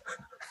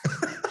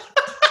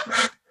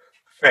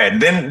 Fair,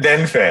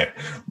 then fair.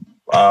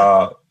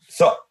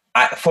 So.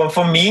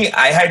 For me,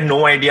 I had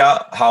no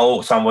idea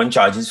how someone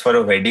charges for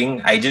a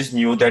wedding. I just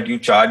knew that you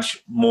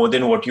charge more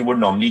than what you would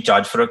normally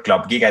charge for a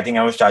club gig. I think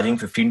I was charging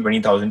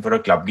 15,000-20,000 for a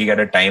club gig at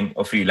a time,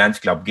 a freelance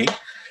club gig.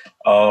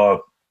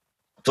 So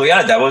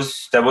yeah, that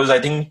was I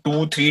think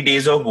 2-3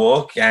 days of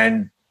work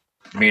and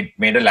made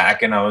a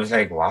lakh, and I was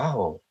like,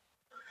 wow,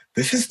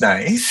 this is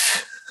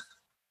nice.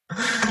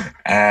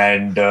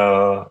 And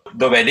the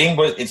wedding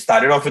it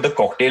started off with a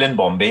cocktail in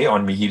Bombay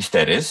on Mihir's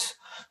terrace,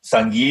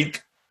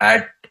 Sangeet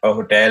at a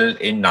hotel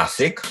in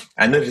Nasik,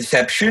 and the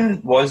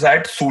reception was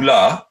at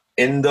Sula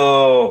in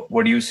the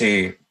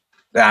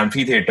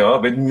amphitheater,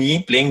 with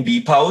me playing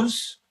Deep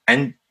House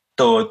and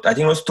I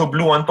think it was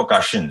Tublu on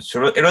percussion.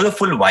 So it was a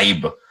full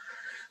vibe.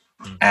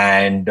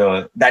 And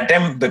that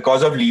time,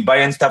 because of Levi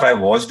and stuff, I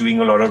was doing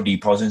a lot of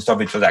Deep House and stuff,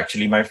 which was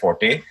actually my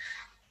forte.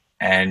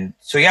 And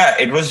so, yeah,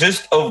 it was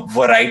just a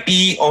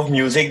variety of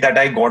music that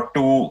I got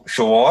to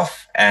show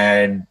off,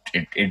 and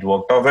it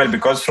worked out well,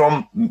 because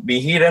from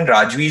Mihir and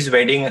Rajveer's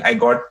wedding, I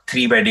got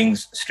 3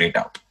 weddings straight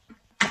up.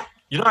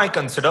 I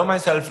consider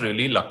myself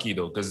really lucky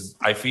though, because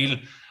I feel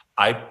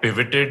I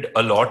pivoted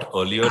a lot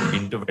earlier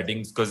into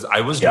weddings, because I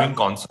was doing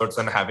concerts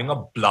and having a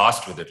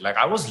blast with it. Like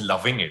I was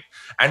loving it.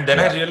 And then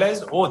I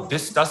realized, oh,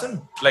 this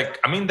doesn't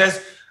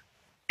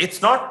it's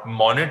not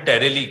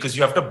monetarily, because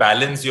you have to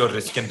balance your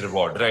risk and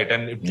reward, right?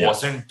 And it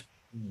wasn't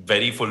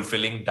very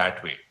fulfilling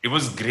that way. It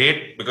was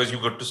great because you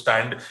got to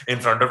stand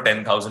in front of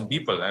 10,000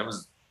 people. And it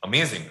was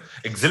amazing,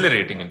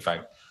 exhilarating, in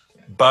fact.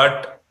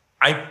 But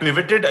I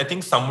pivoted, I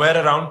think somewhere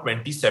around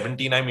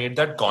 2017, I made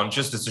that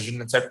conscious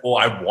decision and said, oh,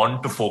 I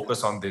want to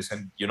focus on this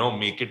and,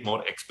 make it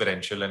more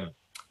experiential and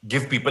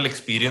give people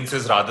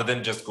experiences rather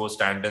than just go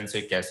stand and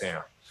say, kaise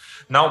hain?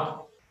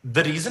 Now,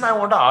 the reason I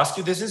want to ask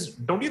you this is,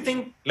 don't you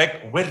think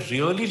like we're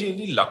really,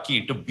 really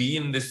lucky to be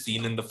in this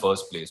scene in the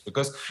first place?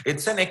 Because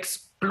it's an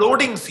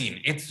exploding scene.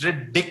 It's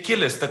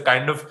ridiculous, the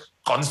kind of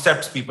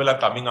concepts people are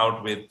coming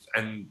out with.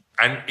 And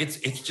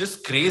it's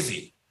just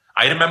crazy.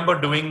 I remember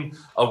doing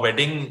a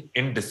wedding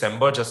in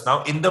December just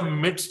now in the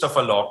midst of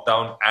a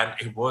lockdown, and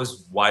it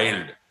was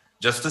wild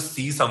just to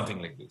see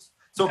something like this.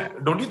 So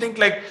don't you think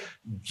like,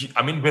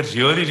 I mean, we're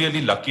really,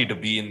 really lucky to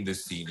be in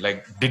this scene.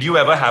 Like, did you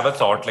ever have a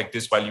thought like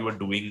this while you were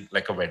doing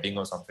like a wedding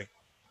or something?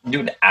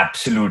 Dude,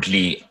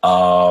 absolutely.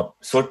 So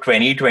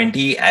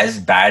 2020, as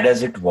bad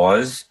as it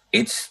was,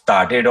 it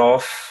started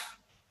off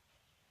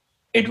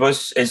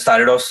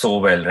so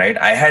well, right?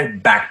 I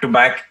had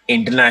back-to-back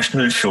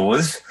international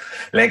shows.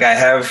 Like I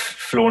have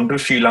flown to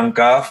Sri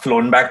Lanka,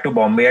 flown back to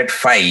Bombay at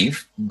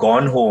 5,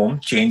 gone home,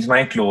 changed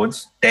my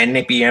clothes,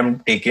 10 p.m.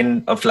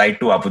 taken a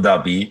flight to Abu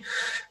Dhabi,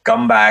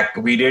 come back.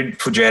 We did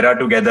Fujairah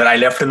together. I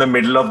left in the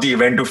middle of the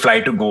event to fly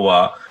to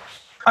Goa.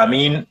 I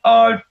mean,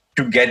 to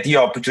get the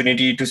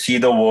opportunity to see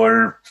the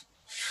world,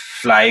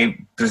 fly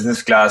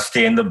business class,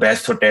 stay in the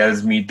best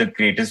hotels, meet the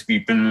greatest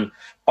people,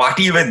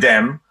 party with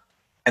them,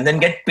 and then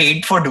get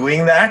paid for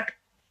doing that.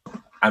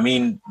 I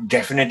mean,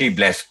 definitely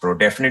blessed, bro.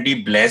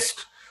 Definitely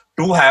blessed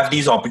to have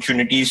these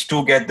opportunities,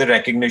 to get the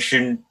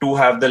recognition, to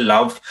have the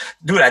love.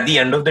 Dude, at the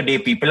end of the day,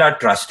 people are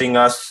trusting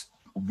us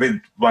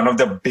with one of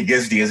the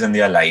biggest days in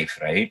their life,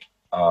 right?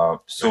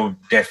 So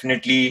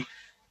definitely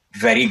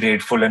very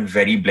grateful and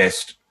very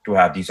blessed to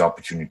have these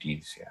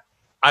opportunities. Yeah.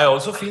 I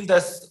also feel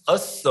there's a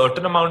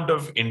certain amount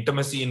of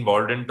intimacy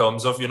involved in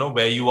terms of,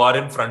 where you are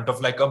in front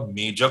of like a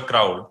major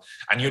crowd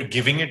and you're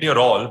giving it your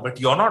all, but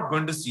you're not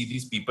going to see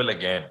these people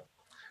again.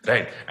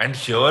 Right. And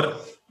here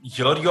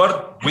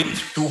you're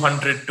with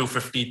 200,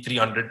 250,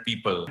 300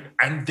 people,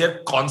 and they're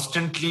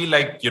constantly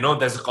like,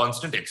 there's a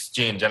constant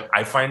exchange. And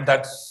I find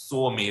that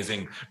so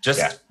amazing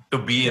just to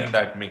be in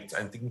that mix.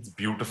 I think it's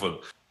beautiful.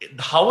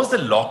 How was the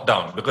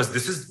lockdown? Because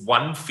this is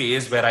one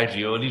phase where I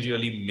really,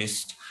 really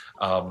missed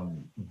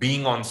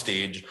being on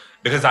stage,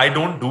 because I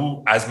don't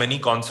do as many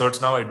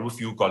concerts now. I do a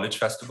few college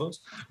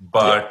festivals,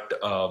 but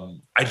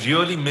I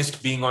really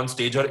missed being on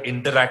stage or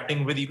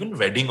interacting with even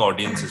wedding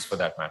audiences for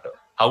that matter.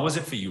 How was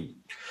it for you?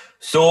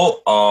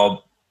 So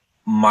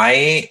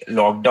my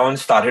lockdown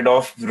started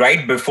off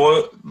right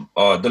before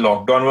the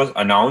lockdown was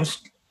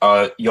announced.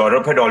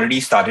 Europe had already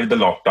started the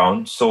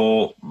lockdown.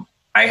 So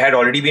I had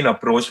already been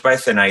approached by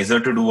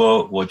Sennheiser to do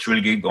a virtual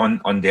gig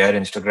on their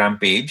Instagram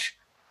page.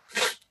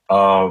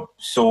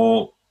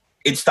 So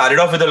it started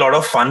off with a lot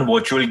of fun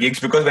virtual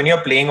gigs, because when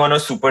you're playing on a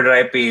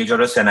Superdry page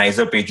or a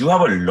Sennheiser page, you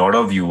have a lot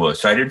of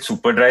viewers. So I did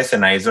Superdry,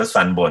 Sennheiser,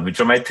 Sunburn, which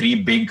were my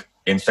 3 big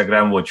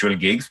Instagram virtual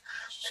gigs.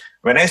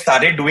 When I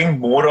started doing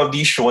more of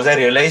these shows, I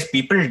realized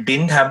people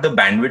didn't have the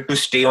bandwidth to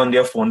stay on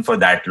their phone for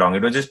that long.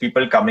 It was just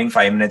people coming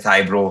 5 minutes,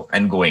 hi bro,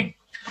 and going.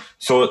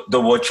 So the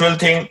virtual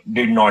thing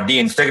the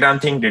Instagram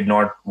thing did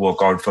not work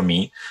out for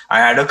me. I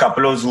had a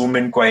couple of Zoom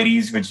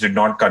inquiries which did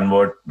not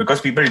convert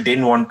because people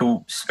didn't want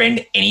to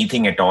spend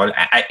anything at all.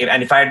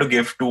 And if I had to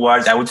give 2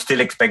 hours, I would still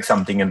expect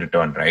something in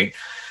return, right?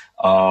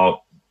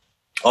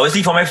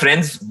 Obviously for my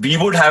friends, we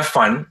would have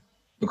fun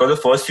because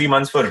the first 3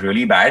 months were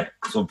really bad.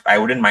 So I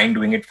wouldn't mind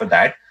doing it for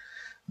that.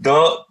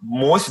 The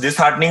most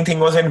disheartening thing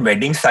was when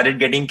weddings started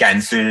getting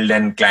cancelled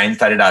and clients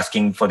started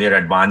asking for their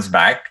advance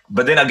back.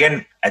 But then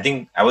again, I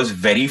think I was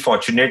very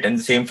fortunate, and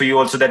the same for you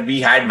also, that we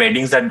had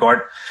weddings that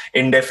got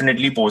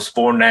indefinitely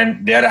postponed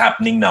and they're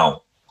happening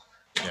now.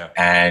 Yeah.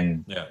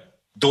 And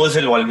those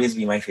will always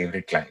be my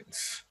favorite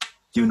clients.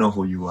 You know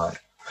who you are.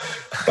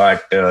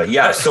 But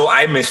so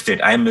I missed it.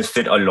 I missed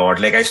it a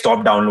lot. Like I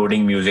stopped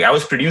downloading music. I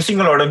was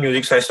producing a lot of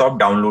music, so I stopped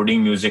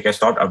downloading music. I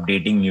stopped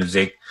updating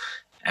music.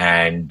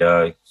 And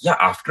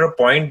after a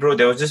point, bro,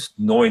 there was just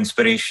no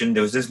inspiration.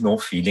 There was just no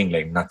feeling,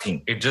 like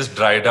nothing. It just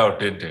dried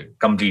out, didn't it?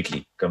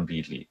 Completely.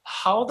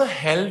 How the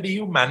hell do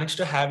you manage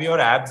to have your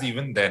abs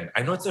even then?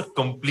 I know it's a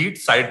complete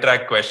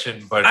sidetrack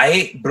question, but...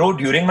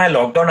 during my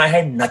lockdown, I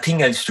had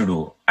nothing else to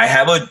do. I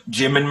have a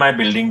gym in my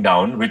building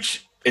down,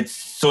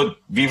 so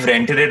we've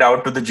rented it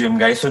out to the gym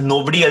guys, so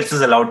nobody else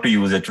is allowed to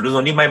use it. It was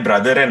only my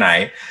brother and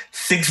I,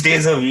 6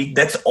 days a week.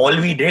 That's all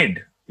we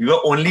did. We were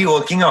only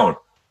working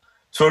out.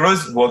 So it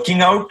was working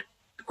out,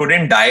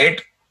 couldn't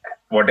diet,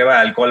 whatever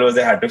alcohol was,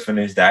 I had to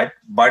finish that.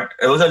 But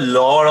it was a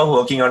lot of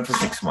working out for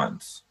 6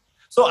 months.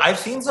 So I've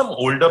seen some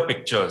older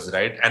pictures,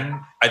 right? And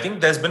I think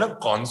there's been a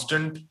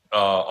constant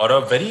or a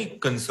very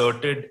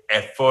concerted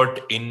effort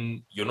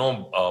in,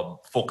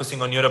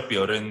 focusing on your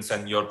appearance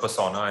and your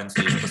persona and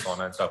stage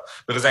persona and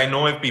stuff. Because I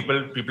know if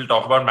people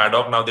talk about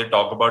Maddock now, they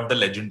talk about the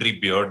legendary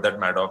beard that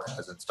Maddock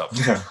has and stuff.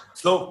 Yeah.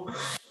 So...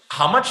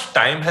 how much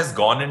time has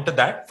gone into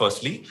that,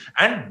 firstly?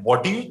 And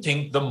what do you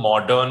think the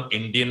modern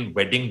Indian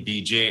wedding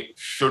DJ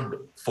should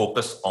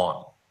focus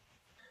on?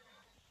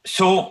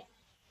 So,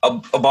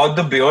 about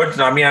the beard,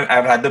 I mean,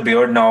 I've had the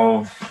beard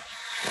now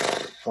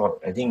for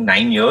I think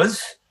 9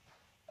 years.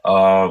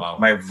 Wow.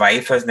 My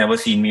wife has never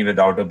seen me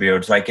without a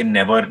beard, so I can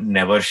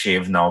never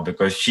shave now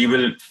because she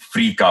will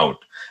freak out.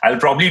 I'll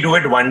probably do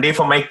it one day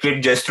for my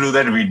kid, just to do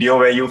that video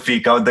where you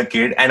freak out the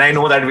kid, and I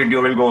know that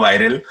video will go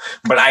viral.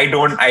 But I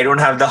don't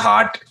have the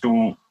heart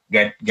to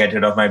get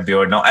rid of my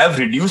beard now. I've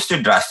reduced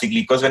it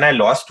drastically because when I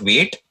lost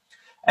weight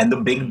and the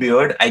big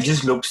beard, I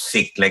just looked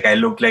sick. Like I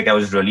looked like I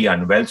was really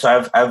unwell.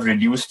 So I've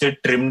reduced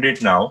it, trimmed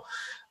it now.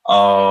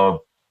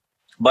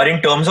 But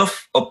in terms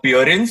of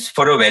appearance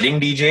for a wedding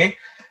DJ,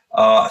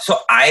 so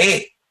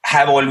I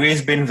have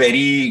always been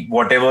very,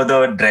 whatever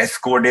the dress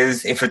code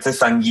is. If it's a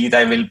Sangeet,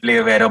 I will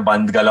wear a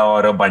band gala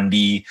or a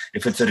bandi.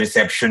 If it's a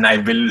reception, I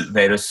will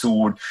wear a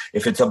suit.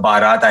 If it's a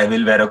barat, I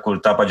will wear a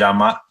kurta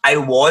pajama. I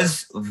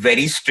was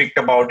very strict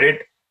about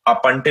it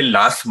up until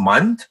last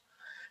month.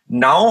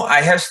 Now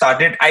I have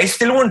started, I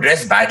still won't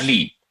dress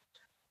badly,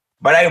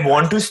 but I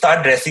want to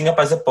start dressing up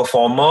as a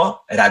performer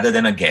rather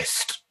than a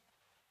guest.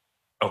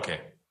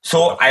 Okay.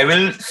 So I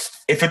will,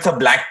 if it's a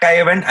black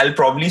tie event, I'll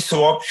probably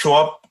show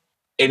up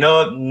in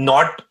a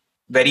not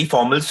very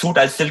formal suit.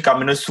 I'll still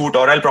come in a suit,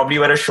 or I'll probably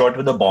wear a shirt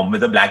with a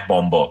black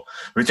bomber,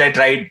 which I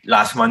tried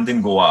last month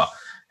in Goa.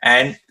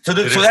 And so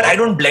that I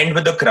don't blend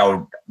with the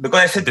crowd,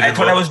 because I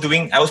thought I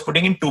was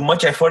putting in too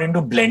much effort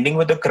into blending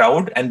with the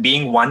crowd and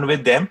being one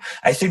with them.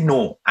 I said,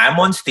 no, I'm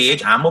on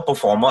stage. I'm a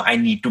performer. I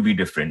need to be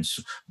different.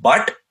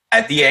 But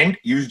at the end,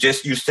 you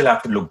still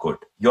have to look good.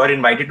 You're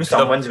invited to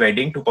someone's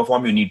wedding to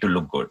perform. You need to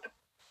look good.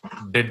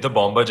 Did the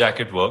bomber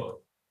jacket work?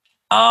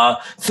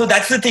 So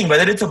that's the thing,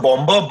 whether it's a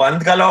bomber,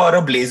 band gala or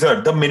a blazer,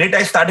 the minute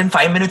I start, in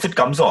 5 minutes, it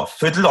comes off.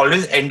 So it will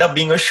always end up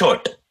being a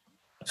shirt.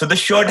 So the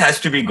shirt has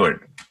to be good.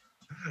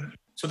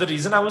 So the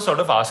reason I was sort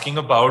of asking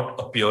about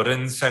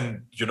appearance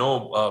and,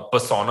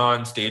 persona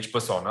and stage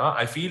persona,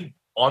 I feel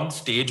on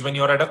stage when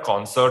you're at a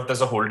concert,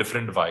 there's a whole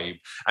different vibe.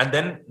 And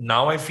then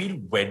now I feel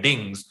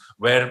weddings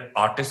where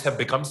artists have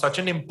become such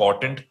an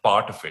important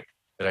part of it,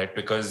 right?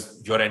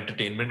 Because your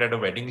entertainment at a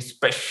wedding,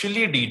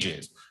 especially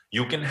DJs,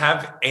 you can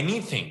have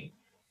anything,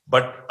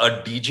 but a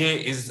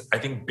DJ is, I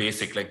think,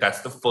 basic. Like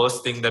that's the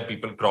first thing that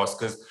people cross,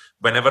 because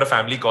whenever a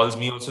family calls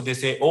me also, they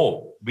say,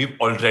 oh, we've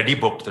already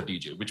booked the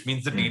DJ, which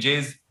means the DJ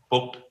is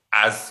booked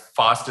as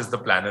fast as the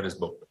planner is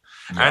booked.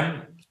 Yeah.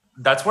 And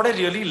that's what I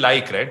really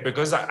like, right?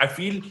 Because I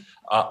feel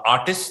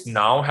artists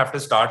now have to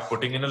start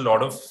putting in a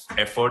lot of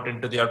effort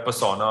into their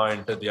persona,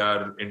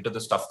 into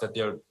the stuff that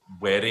they're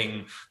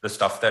wearing, the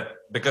stuff that,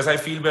 because I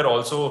feel we're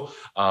also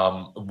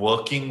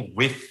working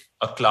with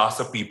a class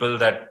of people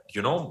that,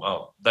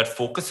 that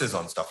focuses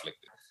on stuff like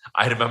this.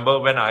 I remember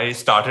when I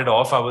started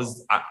off,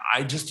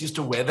 I just used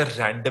to wear the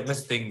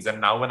randomest things. And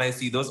now when I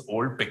see those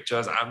old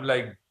pictures, I'm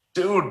like,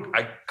 dude,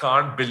 I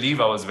can't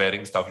believe I was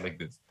wearing stuff like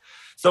this.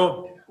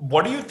 So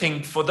what do you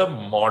think for the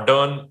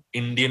modern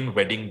Indian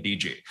wedding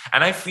DJ?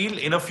 And I feel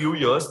in a few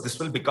years, this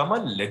will become a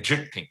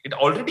legit thing. It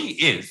already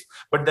is,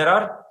 but there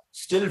are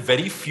still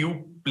very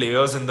few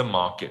players in the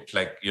market,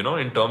 like,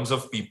 in terms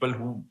of people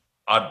who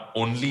are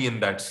only in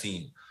that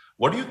scene.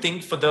 What do you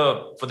think for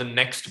the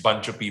next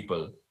bunch of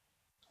people?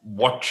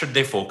 What should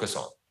they focus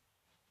on?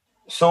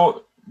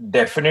 So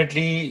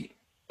definitely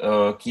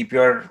keep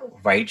your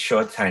white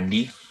shirts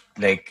handy.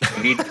 Like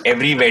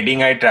every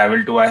wedding I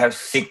travel to, I have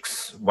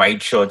 6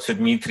 white shirts with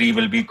me. 3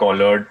 will be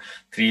collared,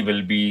 3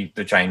 will be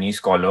the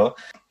Chinese collar.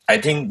 I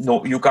think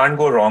you can't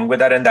go wrong with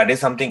that, and that is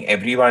something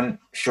everyone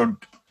should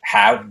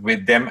have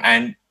with them.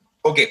 And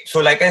okay, so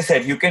like I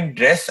said, you can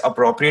dress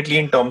appropriately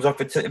in terms of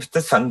if it's the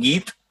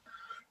Sangeet.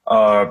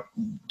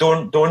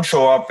 Don't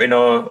show up in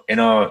a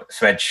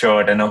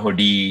sweatshirt and a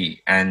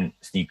hoodie and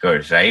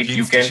sneakers, right?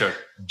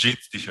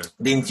 Jeans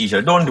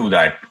t-shirt. Don't do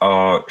that.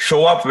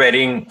 Show up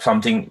wearing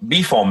something.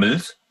 Be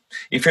formals.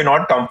 If you're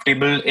not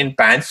comfortable in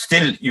pants,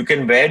 still you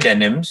can wear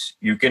denims.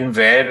 You can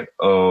wear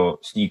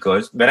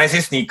sneakers. When I say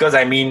sneakers,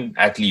 I mean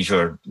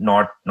athleisure,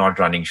 not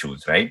running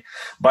shoes, right?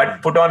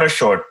 But put on a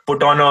shirt.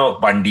 Put on a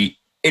bandi.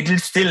 It'll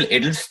still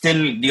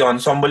the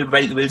ensemble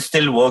will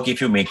still work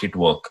if you make it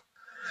work.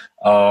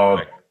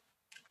 Right.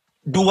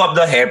 Do up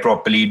the hair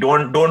properly.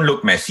 Don't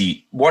look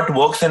messy. What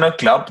works in a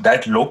club,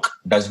 that look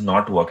does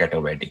not work at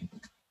a wedding.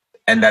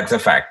 And that's a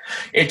fact.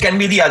 It can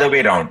be the other way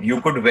around. You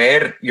could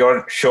wear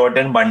your shirt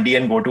and bandi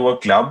and go to a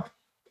club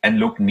and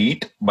look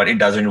neat, but it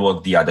doesn't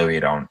work the other way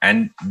around.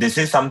 And this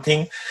is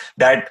something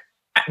that,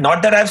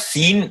 not that I've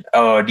seen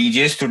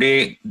DJs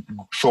today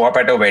show up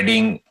at a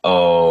wedding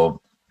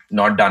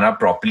not done up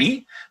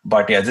properly,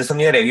 but yeah, this is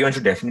something that everyone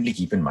should definitely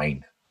keep in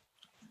mind.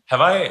 Have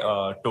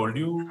I told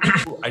you?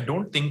 I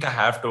don't think I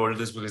have told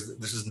this because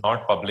this is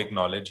not public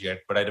knowledge yet.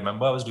 But I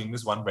remember I was doing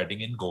this one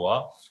wedding in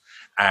Goa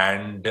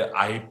and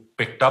I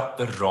picked up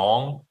the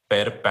wrong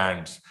pair of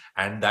pants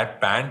and that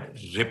pant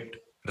ripped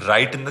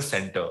right in the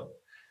center.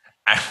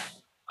 And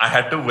I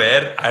had to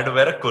wear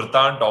a kurta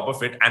on top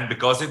of it. And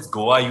because it's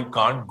Goa, you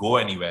can't go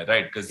anywhere,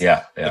 right? Because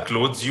the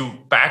clothes you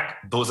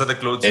pack, those are the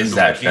clothes you do.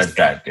 That's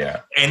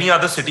that. Any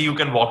other city, you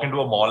can walk into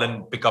a mall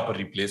and pick up a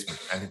replacement.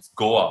 And it's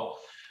Goa.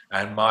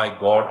 And my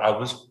God, I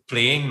was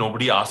playing.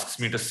 Nobody asks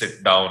me to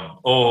sit down.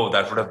 Oh,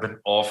 that would have been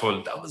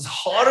awful. That was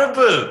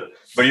horrible.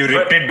 But you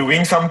ripped it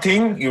doing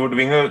something? You were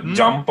doing a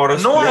jump or a no,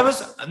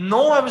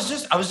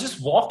 split? I was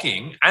just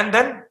walking, and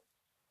then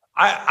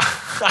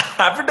I I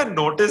happened to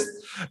notice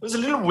it was a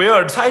little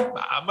weird. So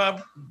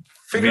I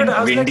figured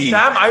I was Windy.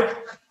 like,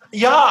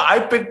 damn, I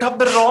picked up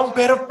the wrong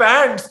pair of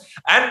pants,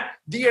 and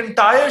the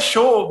entire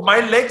show, my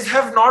legs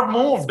have not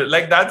moved.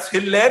 Like, that's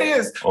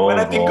hilarious when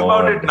I think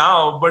about it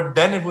now. But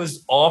then it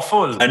was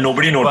awful, and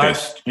nobody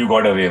noticed. You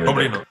got away with it.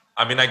 Nobody.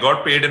 I mean, I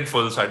got paid in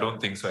full, so I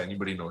don't think so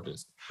anybody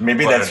noticed.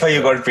 Maybe that's why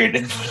you got paid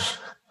in full.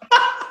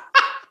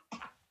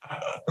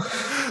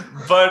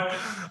 But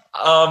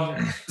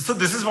so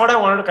this is what I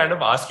wanted to kind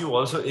of ask you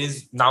also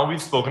is, now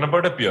we've spoken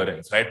about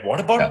appearance, right?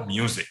 What about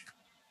music?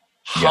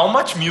 How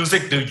much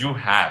music do you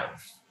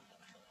have?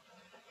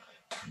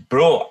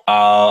 Bro,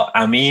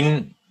 I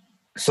mean,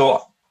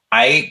 so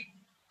if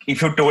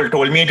you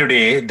told me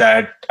today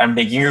that I'm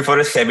taking you for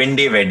a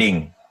 7-day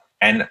wedding,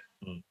 and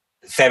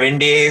 7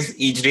 days,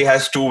 each day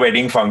has 2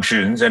 wedding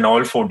functions, and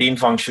all 14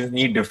 functions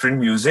need different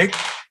music,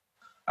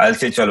 I'll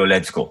say, chalo,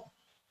 let's go.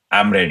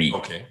 I'm ready.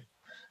 Okay.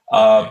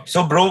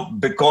 So, bro,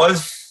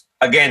 because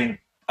again,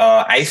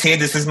 I say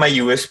this is my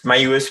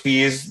USP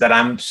is that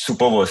I'm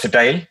super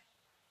versatile.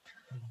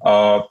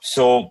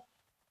 So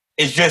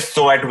it's just,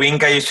 so at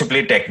Wink I used to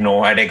play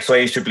techno, at EXO I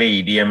used to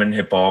play EDM and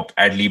hip hop,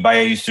 at Liba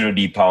I used to do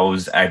deep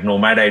house, at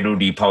Nomad I do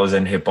deep house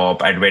and hip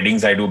hop, at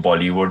weddings I do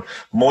Bollywood.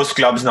 Most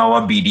clubs now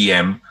are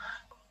BDM.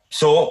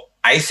 So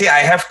I say I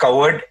have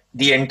covered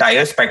the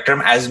entire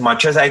spectrum as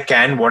much as I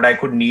can, what I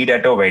could need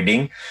at a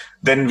wedding.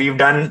 Then we've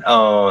done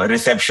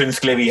receptions,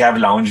 we have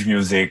lounge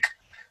music.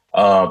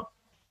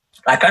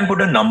 I can't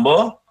put a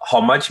number how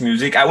much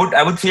music. I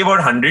would say about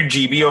 100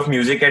 GB of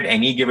music at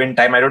any given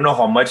time. I don't know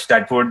how much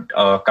that would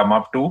come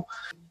up to.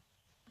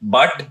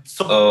 But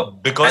so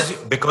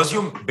because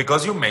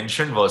you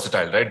mentioned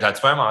versatile, right?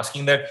 That's why I'm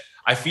asking that.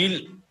 I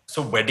feel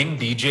so wedding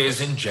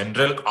DJs in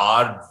general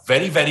are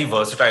very, very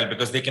versatile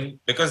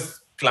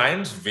because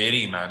clients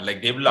vary, man.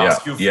 Like, they will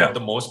ask you for the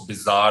most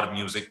bizarre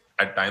music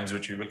at times,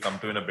 which we will come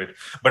to in a bit.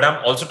 But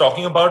I'm also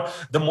talking about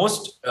the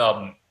most,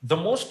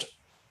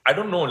 I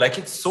don't know, like,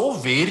 it's so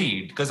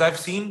varied, because I've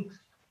seen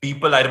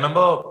people. I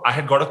remember I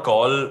had got a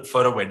call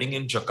for a wedding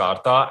in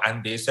Jakarta,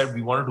 and they said,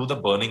 we want to do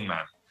the Burning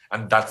Man,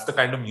 and that's the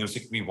kind of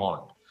music we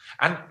want.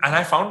 And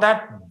I found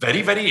that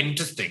very, very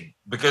interesting,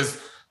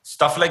 because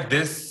stuff like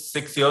this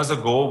 6 years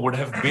ago would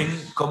have been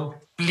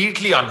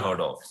completely unheard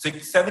of.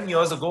 6-7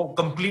 years ago,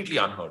 completely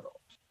unheard of.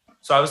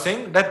 So I was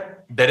saying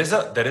that there is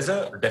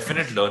a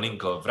definite learning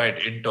curve, right,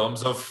 in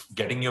terms of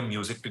getting your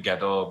music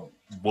together,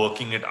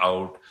 working it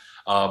out.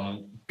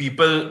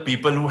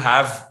 People who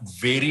have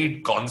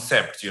varied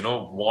concepts,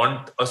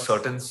 want a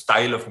certain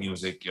style of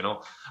music.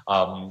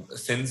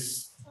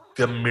 Since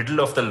the middle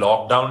of the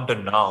lockdown to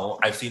now,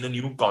 I've seen a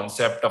new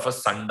concept of a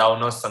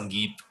sundowner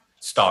sangeet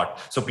start.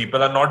 So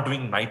people are not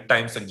doing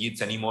nighttime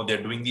sangeets anymore.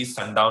 They're doing these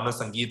sundowner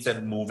sangeets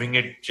and moving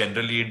it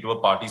generally into a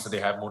party, so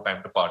they have more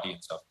time to party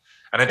and stuff.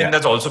 And I think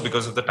that's also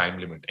because of the time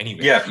limit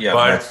anyway. Yeah,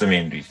 but that's the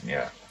main reason,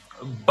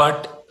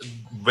 But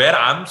where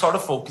I'm sort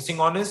of focusing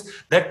on is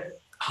that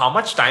how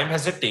much time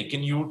has it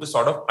taken you to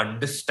sort of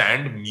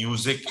understand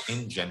music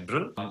in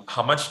general?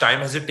 How much time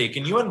has it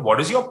taken you, and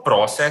what is your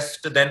process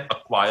to then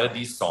acquire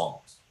these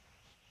songs?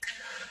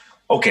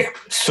 Okay,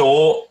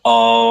 so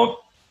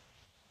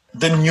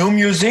the new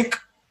music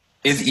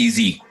is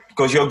easy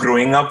because you're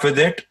growing up with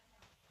it.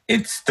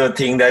 It's the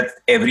thing that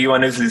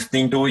everyone is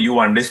listening to. You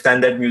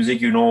understand that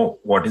music, you know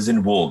what is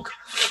in vogue.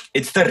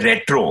 It's the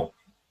retro,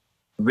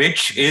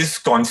 which is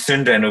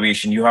constant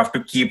renovation. You have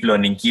to keep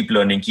learning.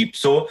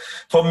 So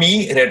for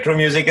me, retro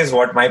music is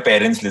what my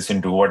parents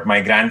listen to, what my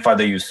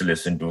grandfather used to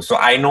listen to. So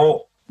I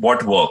know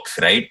what works,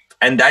 right?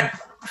 And that,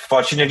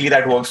 fortunately,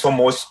 that works for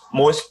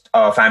most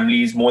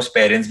families, most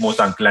parents, most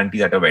uncle,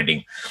 aunties at a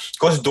wedding.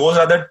 Because those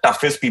are the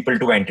toughest people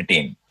to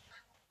entertain.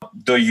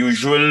 The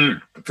usual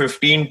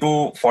 15 to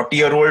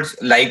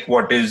 40-year-olds like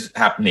what is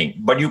happening.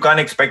 But you can't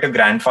expect a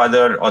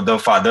grandfather or the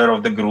father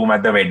of the groom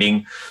at the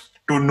wedding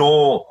to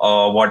know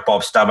what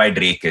Pop Star by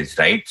Drake is,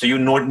 right? So you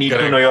need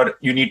to know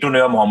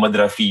your Mohammed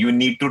Rafi, you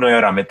need to know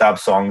your Amitabh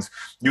songs,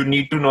 you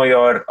need to know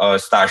your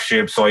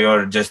Starships or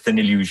your Just an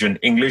Illusion,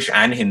 English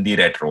and Hindi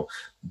retro.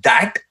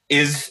 That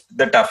is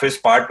the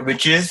toughest part,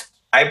 which is,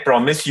 I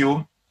promise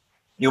you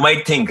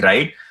might think,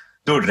 right?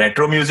 Dude,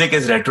 retro music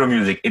is retro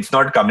music. It's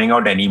not coming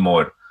out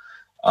anymore.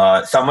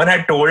 Someone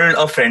had told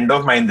a friend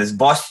of mine this,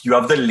 boss, you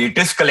have the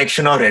latest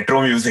collection of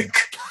retro music.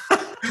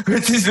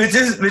 which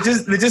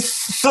is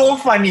so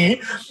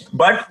funny.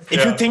 But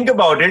if you think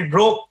about it,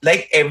 bro,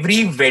 like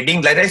every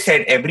wedding, like I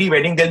said, every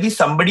wedding, there'll be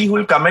somebody who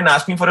will come and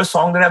ask me for a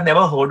song that I've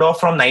never heard of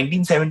from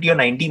 1970 or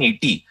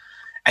 1980.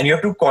 And you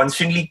have to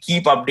constantly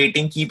keep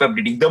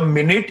updating. The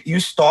minute you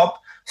stop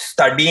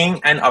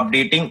studying and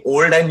updating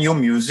old and new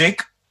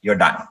music, you're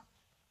done.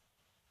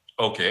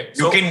 Okay.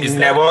 You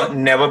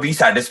can never be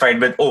satisfied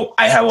with, oh,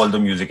 I have all the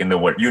music in the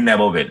world. You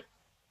never will.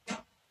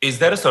 Is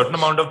there a certain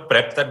amount of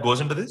prep that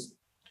goes into this?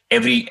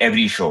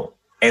 Every show.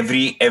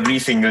 every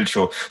single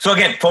show. So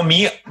again, for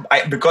me,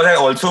 because I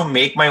also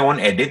make my own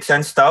edits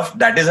and stuff,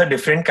 that is a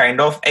different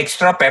kind of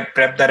extra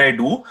prep that I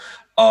do.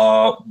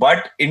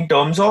 But in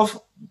terms of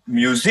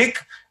music,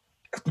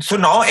 so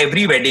now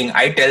every wedding,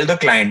 I tell the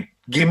client,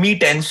 give me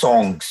 10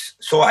 songs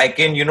so I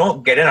can,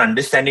 get an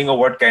understanding of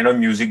what kind of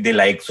music they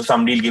like. So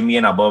somebody will give me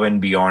an Above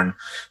and Beyond.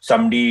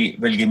 Somebody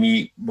will give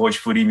me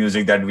Bhojpuri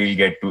music that we'll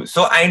get to.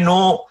 So I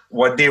know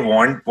what they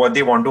want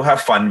to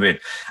have fun with.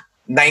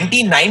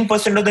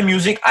 99% of the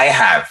music I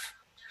have.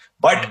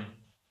 But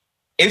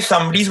if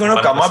somebody's going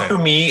to come up to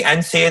me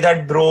and say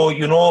that, bro,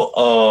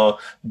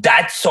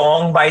 that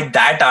song by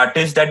that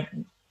artist that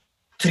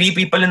 3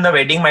 people in the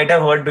wedding might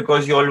have heard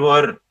because you all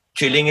were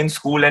chilling in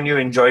school and you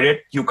enjoyed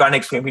it, you can't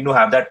expect me to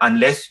have that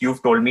unless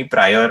you've told me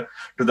prior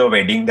to the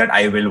wedding that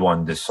I will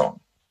want this song.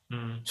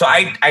 So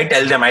I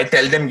tell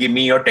them, give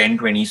me your 10,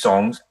 20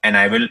 songs and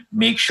I will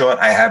make sure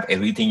I have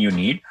everything you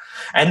need.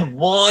 And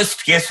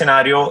worst case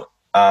scenario,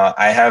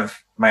 I have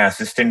my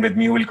assistant with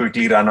me who will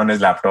quickly run on his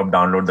laptop,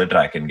 download the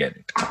track and get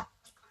it.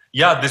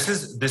 Yeah, this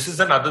is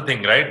another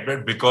thing, right?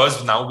 But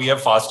because now we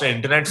have faster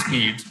internet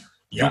speeds,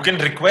 you can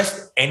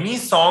request any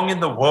song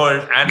in the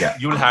world and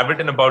you'll have it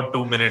in about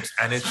 2 minutes,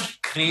 and it's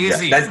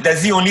crazy. Yeah,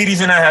 that's the only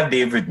reason I have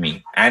Dave with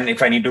me. And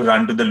if I need to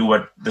run to the loo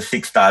at the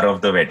 6th hour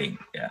of the wedding.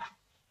 Yeah.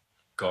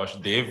 Gosh,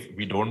 Dave,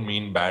 we don't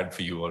mean bad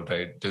for you, all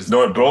right?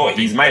 No, bro,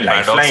 he's my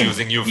lifeline.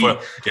 Using you for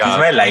he's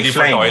my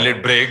lifeline. For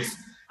toilet breaks.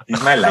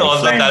 He's my lifeline.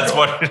 Also, that's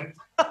what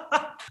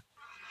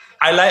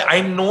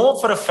I know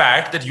for a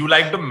fact that you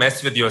like to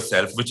mess with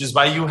yourself, which is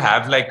why you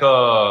have like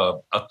a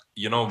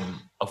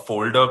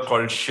folder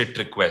called shit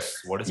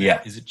requests. What is it?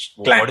 Yeah. Is it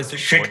what is it?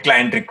 Shit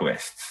client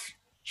requests.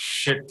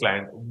 Shit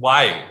client.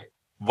 Why?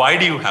 Why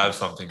do you have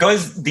something?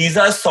 Because these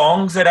are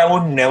songs that I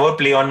would never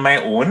play on my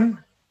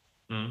own.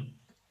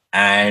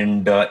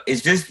 And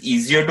it's just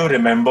easier to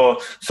remember.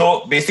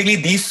 So basically,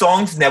 these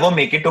songs never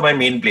make it to my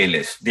main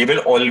playlist. They will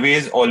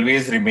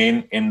always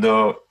remain in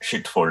the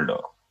shit folder.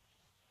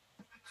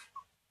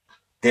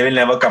 They will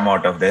never come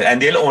out of there. And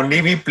they'll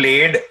only be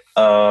played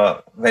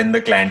when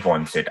the client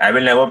wants it. I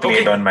will never play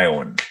it on my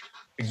own.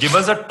 Give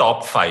us a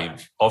top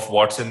 5 of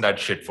what's in that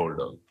shit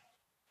folder.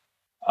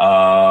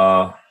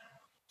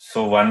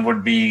 So one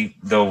would be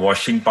the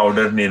Washing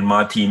Powder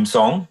Nirma theme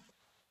song.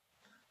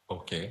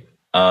 Okay.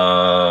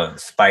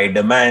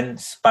 Spider-Man,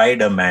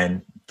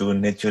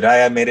 तूने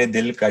चुराया मेरे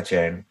दिल का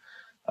चैन.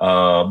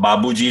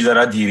 Babuji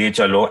Zara Dheere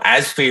Chalo.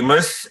 As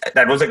famous,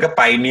 that was like a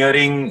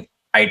pioneering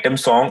item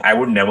song. I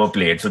would never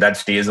play it, so that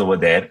stays over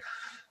there.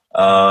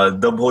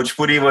 The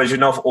Bhojpuri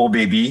version of Oh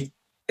Baby,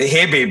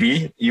 Hey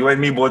Baby. You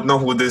and me both know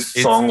who this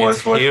song was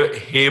for.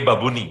 Hey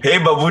Babuni. Hey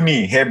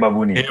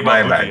Babuni.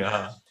 My bad.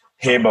 Yeah.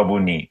 Hey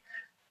Babuni.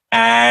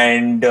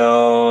 And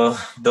the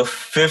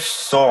 5th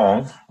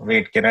song,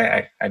 wait,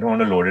 I don't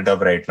want to load it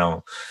up right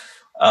now.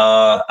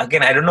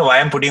 Again, I don't know why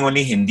I'm putting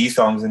only Hindi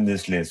songs in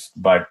this list,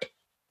 but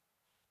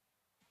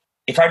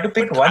if I had to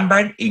pick one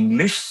bad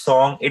English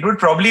song, it would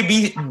probably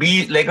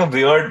be like a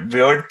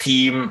weird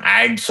theme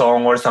ad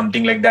song or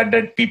something like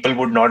that people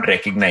would not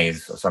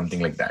recognize or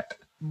something like that.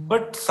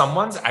 But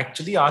someone's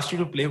actually asked you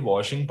to play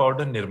Washing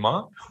Powder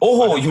Nirma.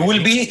 Oh, you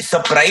will be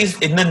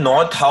surprised in the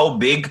north how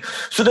big.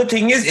 So the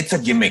thing is, it's a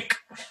gimmick.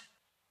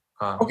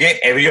 Okay,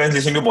 everyone's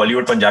listening to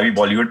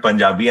Bollywood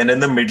Punjabi, and in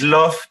the middle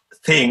of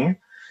thing,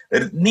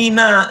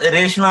 Neena,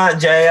 Reshma,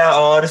 Jaya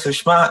or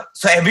Sushma.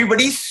 So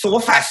everybody's so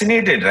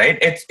fascinated, right?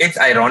 It's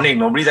ironic.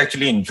 Nobody's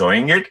actually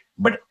enjoying it,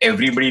 but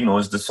everybody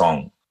knows the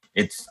song.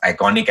 It's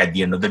iconic at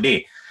the end of the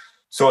day.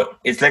 So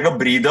it's like a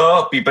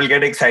breather. People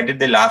get excited,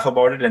 they laugh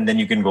about it, and then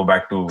you can go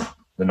back to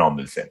the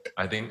normal set.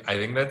 I think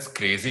that's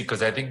crazy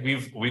because I think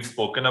we've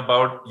spoken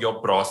about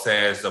your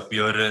process,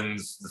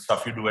 appearance, the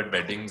stuff you do at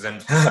weddings, and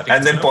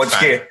then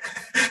Pochke.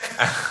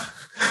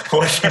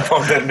 Washing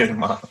Powder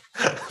Nirma.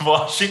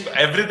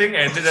 Everything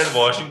ended at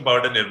Washing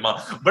Powder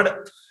Nirma.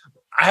 But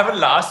I have a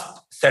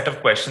last set of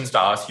questions to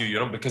ask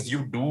you, because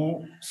you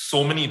do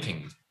so many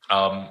things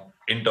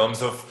in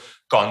terms of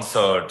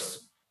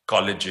concerts,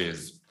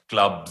 colleges,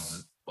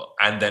 clubs,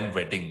 and then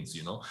weddings,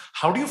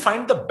 How do you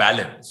find the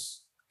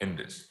balance in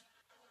this?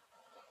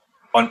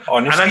 Honestly,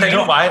 and I'll tell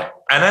you why.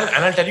 And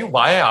I'll tell you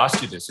why I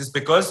asked you this is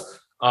because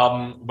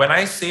when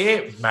I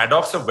say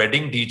Maddox a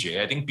wedding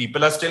DJ, I think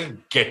people are still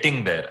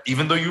getting there.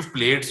 Even though you've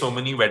played so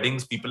many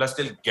weddings, people are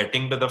still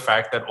getting to the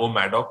fact that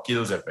Maddox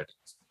kills at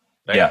weddings.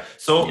 Right? Yeah.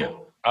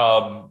 So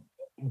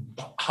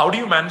how do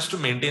you manage to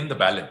maintain the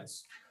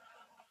balance?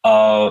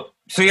 So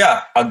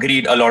yeah,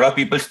 agreed. A lot of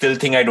people still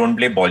think I don't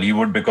play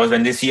Bollywood because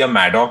when they see a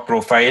Maddox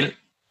profile,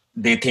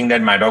 they think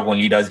that Maddox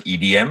only does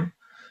EDM.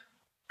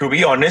 To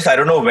be honest, I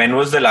don't know when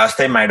was the last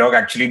time Maddox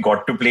actually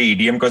got to play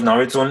EDM because now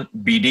it's on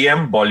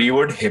BDM,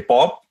 Bollywood, hip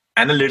hop,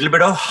 and a little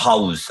bit of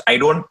house.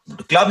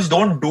 Clubs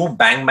don't do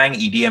bang bang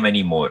EDM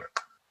anymore.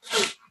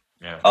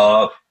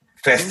 Yeah.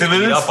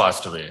 Festivals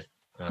passed away.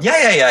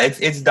 Yeah.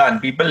 It's done.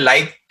 People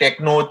like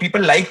techno.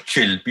 People like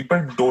chill.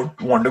 People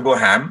don't want to go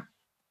ham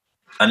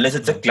unless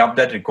it's a club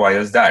that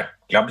requires that.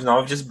 Clubs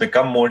now have just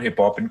become more hip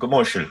hop and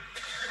commercial.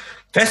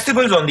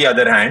 Festivals, on the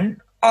other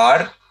hand,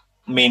 are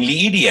mainly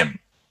EDM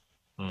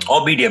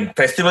or BDM.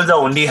 Festivals are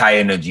only high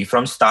energy.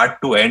 From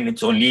start to end,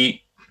 it's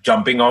only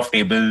jumping off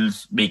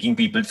tables, making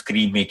people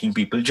scream, making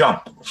people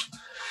jump.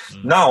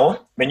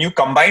 Now, when you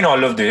combine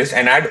all of this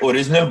and add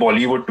original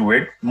Bollywood to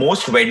it,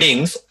 most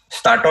weddings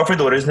start off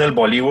with original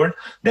Bollywood.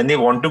 Then they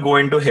want to go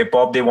into hip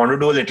hop. They want to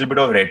do a little bit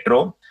of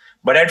retro.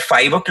 But at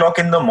 5 o'clock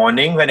in the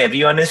morning, when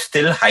everyone is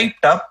still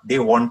hyped up, they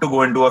want to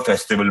go into a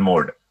festival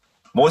mode.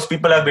 Most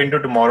people have been to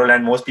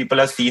Tomorrowland. Most people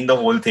have seen the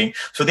whole thing.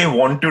 So they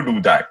want to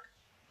do that.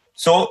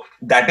 So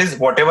that is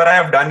whatever I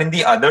have done in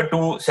the other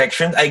two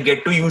sections. I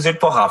get to use it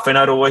for half an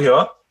hour over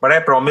here. But I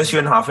promise you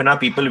in half an hour,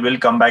 people will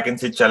come back and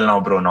say, chal now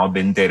bro, now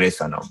bin tere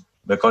sanam.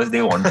 Because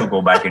they want to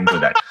go back into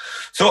that.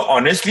 So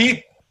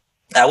honestly,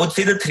 I would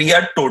say the three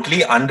are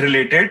totally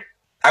unrelated.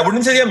 I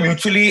wouldn't say they are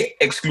mutually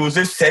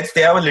exclusive sets.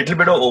 They have a little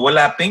bit of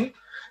overlapping.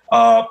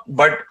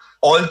 But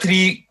all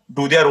three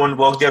do their own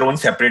work, their own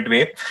separate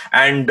way.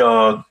 And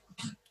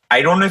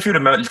I don't know if you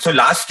remember. So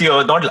last year,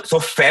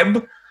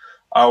 Feb,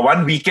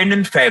 one weekend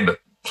in Feb,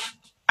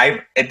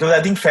 it was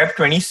I think Feb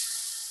 20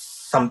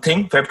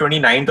 something, Feb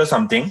 29th or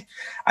something.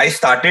 I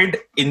started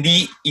in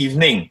the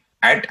evening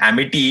at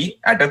Amity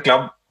at a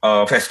club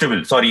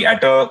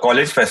at a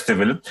college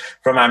festival.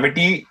 From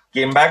Amity,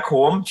 came back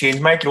home,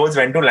 changed my clothes,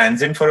 went to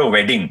Land's End for a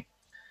wedding.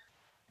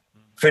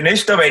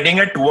 Finished the wedding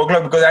at 2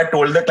 o'clock because I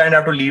told the client I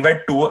have to leave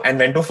at 2 and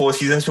went to Four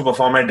Seasons to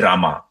perform at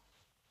Drama.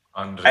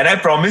 And I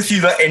promise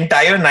you the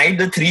entire night,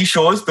 the 3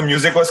 shows, the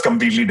music was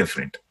completely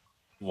different.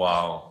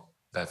 Wow,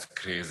 that's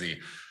crazy.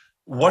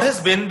 What has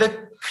been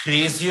the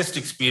craziest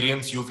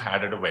experience you've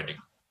had at a wedding?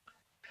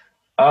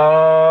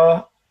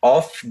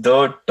 Off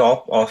the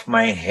top of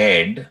my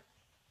head,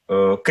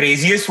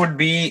 craziest would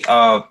be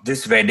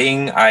this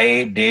wedding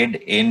I did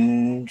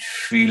in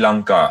Sri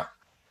Lanka.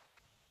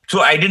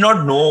 So I did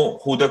not know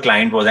who the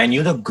client was. I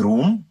knew the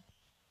groom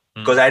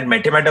because I had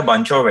met him at a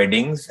bunch of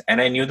weddings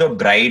and I knew the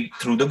bride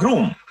through the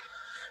groom.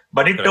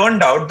 But it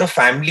turned out the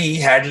family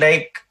had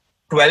like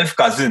 12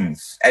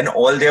 cousins and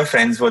all their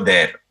friends were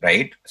there,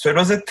 right? So it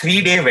was a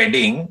 3-day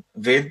wedding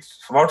with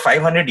about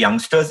 500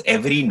 youngsters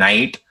every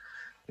night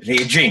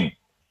raging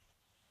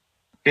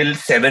till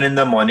 7 in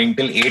the morning,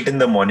 till 8 in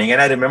the morning.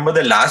 And I remember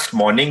the last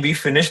morning we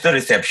finished the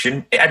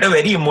reception at a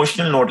very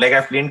emotional note. Like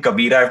I've played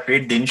Kabira, I've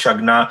played Din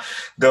Shagna.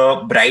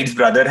 The bride's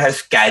brother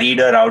has carried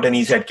her out and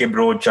he said, "Ke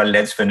bro, chal,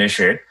 let's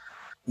finish it."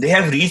 They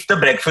have reached the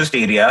breakfast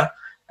area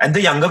and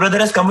the younger brother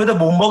has come with a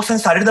boombox and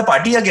started the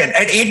party again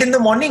at 8 in the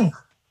morning.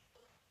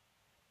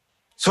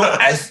 So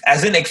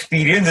as an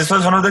experience, this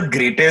was one of the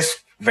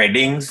greatest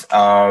weddings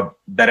that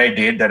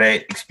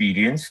I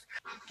experienced.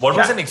 What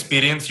was an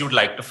experience you'd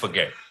like to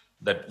forget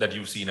that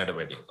you've seen at a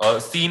wedding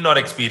or seen or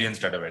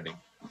experienced at a wedding?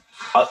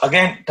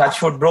 Again,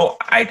 touch wood, bro.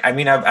 I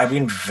mean, I've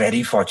been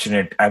very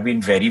fortunate. I've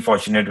been very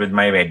fortunate with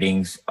my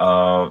weddings.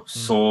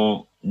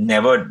 So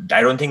never,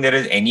 I don't think there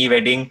is any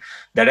wedding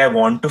that I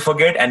want to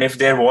forget. And if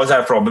there was,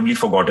 I've probably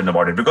forgotten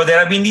about it because there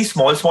have been these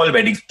small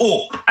weddings.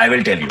 Oh, I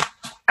will tell you.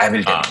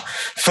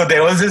 So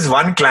there was this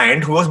one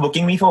client who was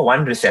booking me for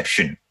one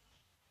reception.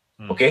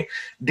 Okay.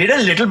 Did a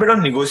little bit of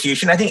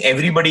negotiation. I think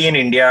everybody in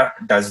India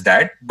does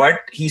that. But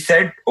he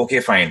said,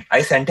 okay, fine.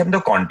 I sent him the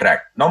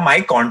contract. Now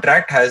my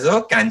contract has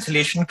a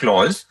cancellation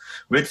clause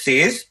which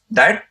says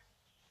that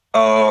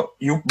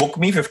you book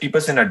me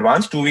 50%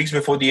 advance. 2 weeks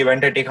before the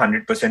event, I take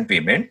 100%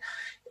 payment.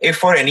 If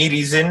for any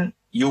reason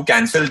you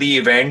cancel the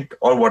event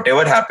or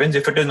whatever happens,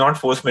 if it is not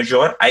force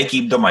majeure, I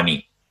keep the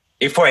money.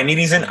 If for any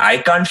reason I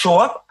can't show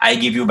up, I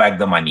give you back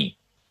the money.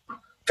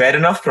 Fair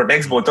enough,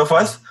 protects both of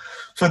us.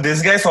 So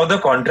this guy saw the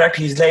contract.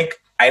 He's like,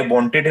 I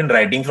want it in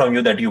writing from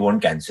you that you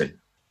won't cancel.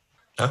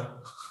 Huh?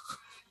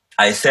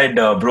 I said,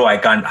 bro, I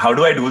can't. How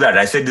do I do that?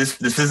 I said, this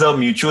is a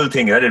mutual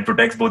thing, right? It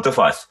protects both of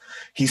us.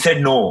 He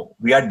said, no,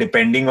 we are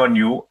depending on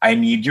you. I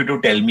need you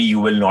to tell me you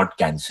will not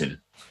cancel.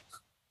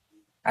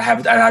 I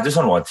have this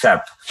on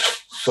WhatsApp.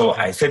 So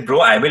I said,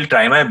 bro, I will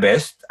try my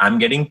best. I'm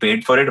getting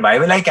paid for it. Why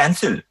will I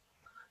cancel?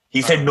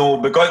 He said no,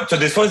 because so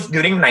this was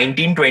during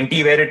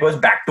 1920 where it was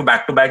back to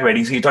back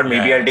weddings. He thought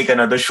maybe I'll take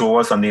another show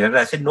or something like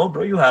that. I said, no,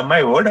 bro, you have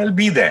my word. I'll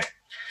be there.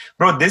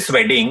 Bro, this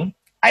wedding,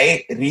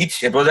 I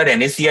reached, it was at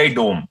NSCI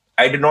Dome.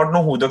 I did not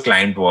know who the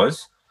client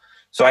was.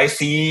 So I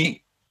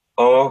see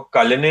a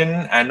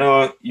Cullinan and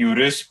a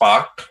Urus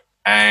parked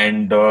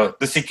and the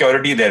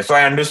security there. So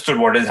I understood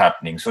what is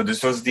happening. So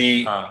this was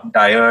the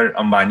entire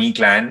Ambani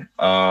clan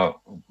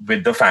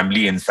with the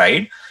family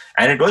inside.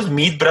 And it was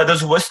Meet Brothers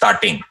who was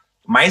starting.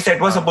 My set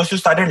was supposed to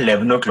start at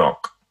 11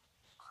 o'clock.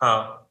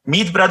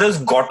 Meet Brothers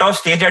got off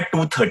stage at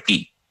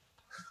 2:30.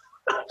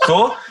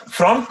 So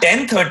from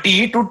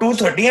 10:30 to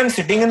 2:30, I'm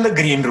sitting in the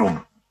green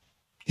room,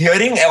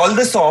 hearing all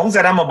the songs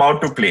that I'm about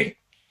to play.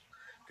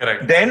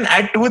 Correct. Then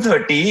at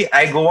 2:30,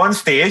 I go on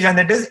stage and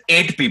it is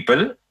 8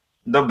 people.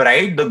 The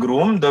bride, the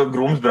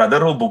groom's brother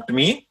who booked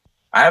me.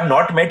 I have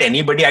not met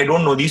anybody. I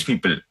don't know these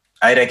people.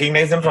 I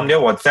recognize them from their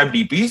WhatsApp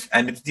DPs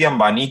and it's the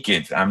Ambani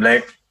kids. I'm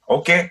like,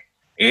 okay,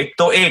 8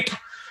 to 8.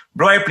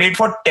 Bro, I played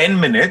for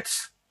 10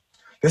 minutes.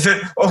 They said,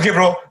 okay,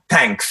 bro,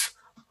 thanks.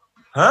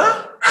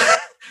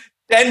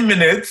 10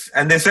 minutes.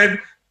 And they said,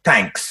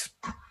 Thanks.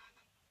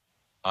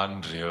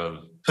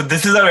 Unreal. So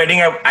this is a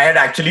wedding I had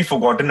actually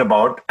forgotten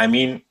about. I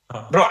mean,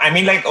 bro,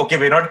 like, okay,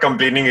 we're not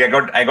complaining.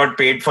 I got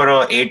paid for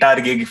a 8-hour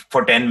gig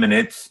for 10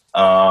 minutes.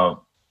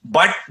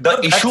 But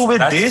the issue with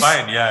that's this,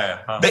 fine.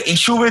 Yeah. The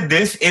issue with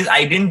this is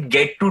I didn't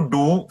get to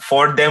do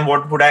for them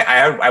what would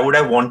I would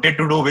have wanted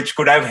to do, which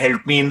could have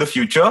helped me in the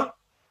future.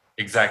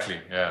 Exactly.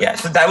 Yeah. Yeah.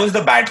 So that was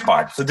the bad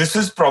part. So this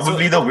is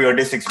probably the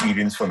weirdest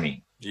experience for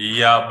me.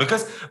 Yeah,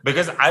 because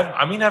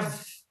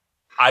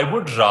I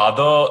would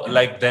rather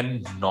like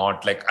than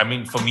not. Like, I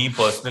mean, for me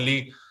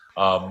personally,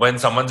 when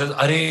someone says,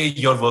 "Arey,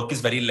 your work is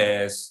very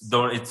less,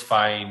 though it's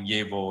fine,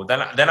 ye wo,"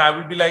 then I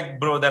would be like,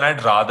 bro, then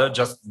I'd rather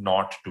just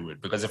not do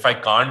it, because if I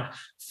can't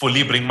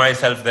fully bring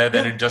myself there,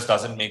 then it just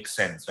doesn't make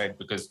sense, right?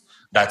 Because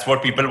that's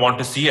what people want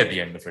to see at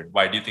the end of it.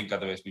 Why do you think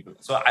otherwise people?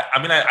 So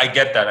I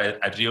get that.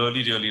 I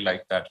really, really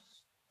like that.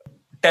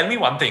 Tell me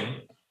one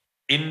thing.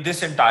 In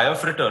this entire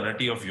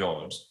fraternity of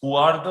yours, who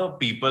are the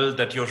people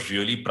that you're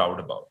really proud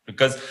about?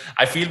 Because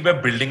I feel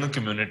we're building a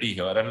community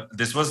here. And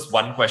this was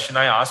one question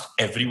I asked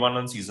everyone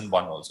on season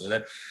 1 also,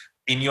 that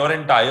in your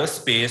entire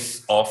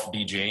space of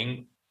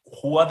DJing,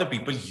 who are the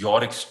people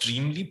you're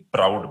extremely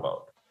proud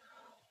about?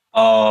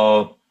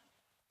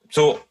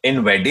 So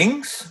in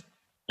weddings?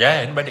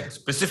 Yeah, in weddings,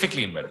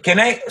 specifically in weddings. Can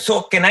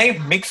I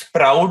mix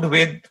proud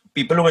with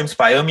people who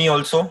inspire me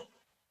also?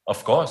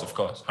 Of course,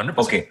 100%.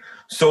 Okay.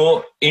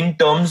 So in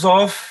terms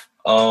of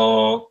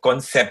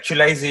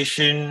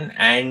conceptualization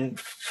and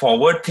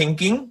forward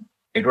thinking,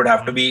 it would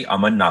have to be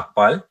Aman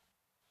Nagpal.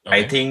 Okay.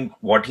 I think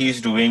what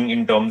he's doing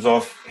in terms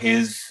of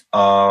his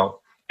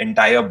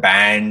entire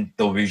band,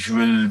 the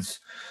visuals,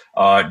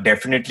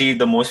 definitely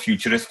the most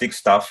futuristic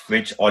stuff,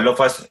 which all of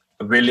us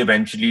will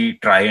eventually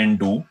try and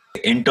do.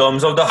 In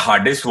terms of the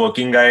hardest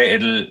working guy,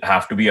 it'll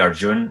have to be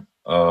Arjun.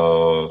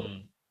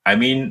 I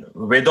mean,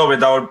 with or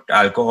without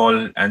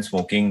alcohol and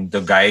smoking, the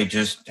guy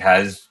just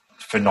has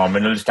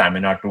phenomenal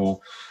stamina to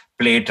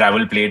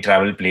travel.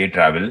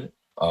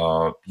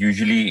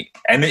 Usually,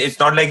 and it's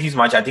not like he's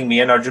much. I think me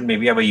and Arjun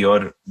maybe have a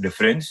year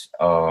difference,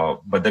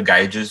 but the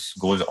guy just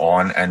goes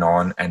on and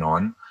on and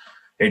on.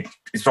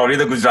 It's probably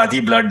the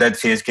Gujarati blood that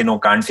says,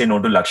 can't say no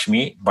to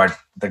Lakshmi, but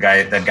that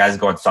guy's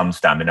got some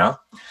stamina.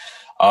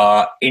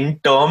 In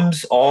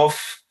terms of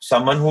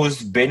someone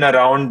who's been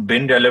around,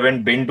 been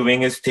relevant, been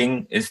doing his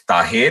thing is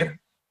Tahir.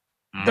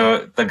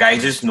 The guy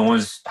just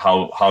knows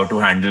how to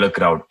handle a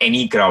crowd,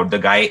 any crowd. The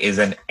guy is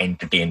an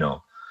entertainer.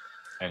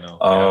 I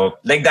know.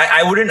 Like that,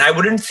 I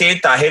wouldn't say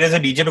Tahir is a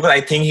DJ, because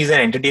I think he's an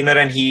entertainer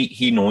and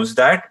he knows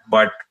that.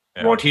 But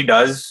what he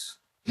does,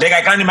 like,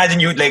 I can't imagine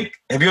you. Like,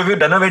 have you ever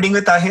done a wedding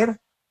with Tahir?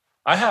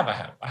 I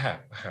have.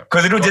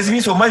 Because it would just be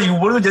so much. You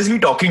would just be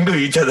talking to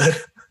each other.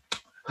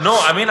 No,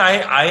 I mean,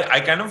 I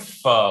kind of,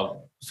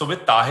 so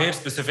with Tahir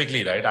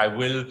specifically, right, I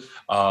will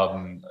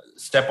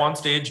step on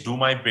stage, do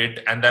my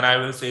bit, and then I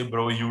will say,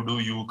 bro, you do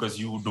you, because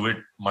you do it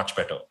much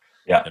better.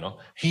 Yeah.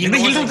 He'll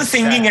do the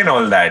singing and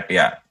all that.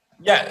 Yeah.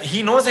 Yeah.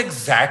 He knows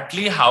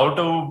exactly how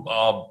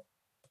to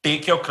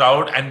take your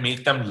crowd and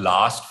make them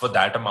last for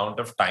that amount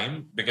of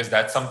time, because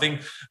that's something,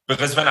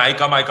 because when I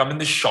come in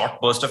this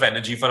short burst of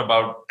energy for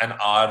about an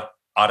hour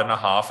and a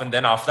half, and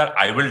then after that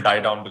I will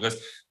die down, because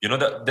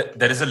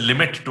there is a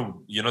limit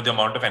to the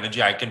amount of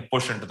energy I can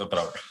push into the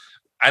crowd,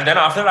 and then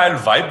after I'll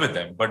vibe with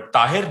them. But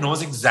Tahir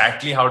knows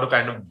exactly how to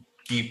kind of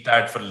keep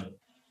that for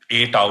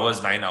 8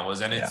 hours, 9 hours,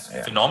 and it's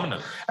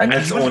phenomenal. And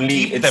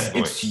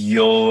it's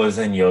years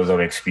and years of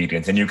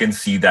experience, and you can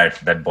see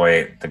that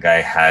the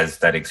guy has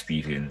that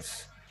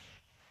experience.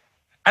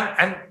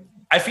 And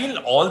I feel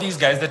all these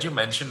guys that you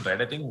mentioned,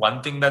 right? I think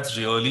one thing that's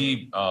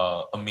really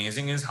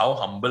amazing is how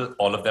humble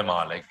all of them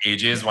are. Like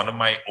AJ is one of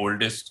my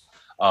oldest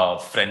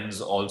friends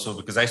also,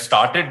 because I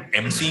started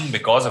emceeing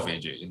because of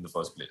AJ in the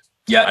first place.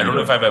 Yeah, I don't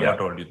know if I've ever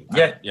told you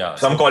that. Yeah.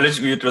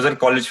 It was at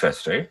College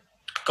Fest, right?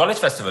 College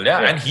Festival, yeah.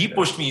 And he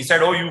pushed me. He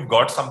said, "Oh, you've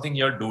got something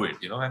here, do it."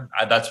 And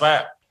that's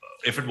why,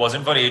 if it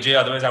wasn't for AJ,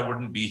 otherwise I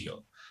wouldn't be here.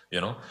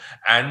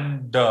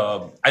 And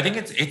I think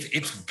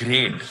it's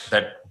great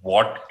that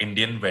what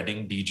Indian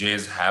wedding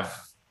DJs have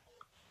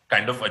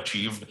kind of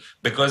achieved,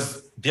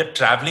 because they're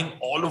traveling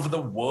all over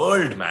the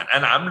world, man.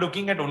 And I'm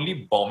looking at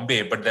only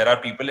Bombay, but there are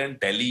people in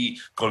Delhi,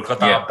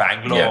 Kolkata,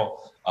 Bangalore,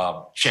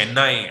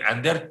 Chennai,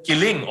 and they're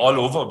killing all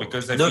over,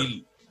 because I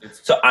feel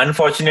so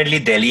unfortunately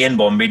Delhi and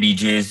Bombay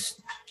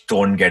DJs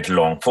don't get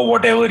along for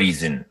whatever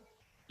reason.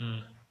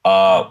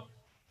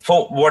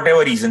 For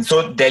whatever reason.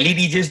 So Delhi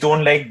DJs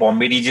don't like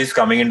Bombay DJs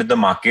coming into the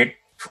market.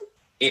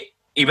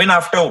 Even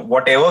after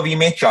whatever we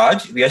may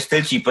charge, we are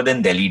still cheaper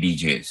than Delhi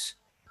DJs.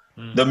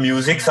 The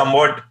music,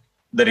 somewhat,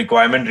 the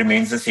requirement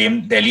remains the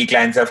same. Delhi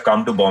clients have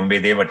come to Bombay,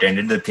 they've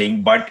attended the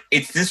thing, but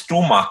it's just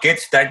two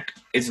markets that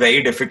it's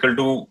very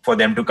difficult for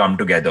them to come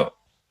together.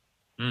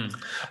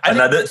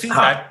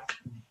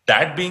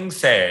 That being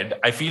said,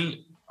 I feel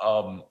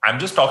I'm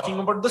just talking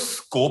about the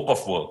scope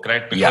of work,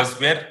 right? Because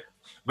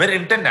we're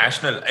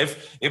international.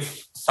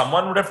 If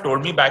someone would have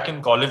told me back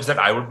in college that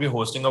I would be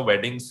hosting a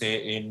wedding, say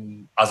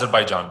in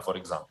Azerbaijan, for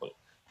example,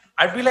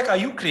 I'd be like, "Are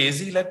you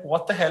crazy? Like,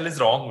 what the hell is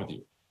wrong with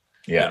you?"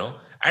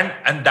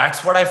 And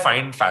that's what I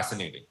find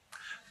fascinating.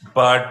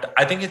 But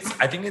I think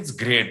it's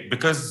great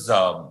because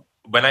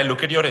when I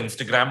look at your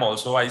Instagram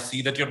also, I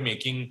see that you're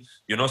making,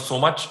 so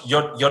much,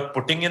 you're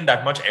putting in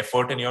that much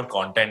effort in your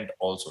content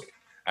also.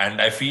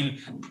 And I feel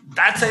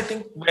that's, I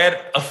think,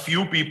 where a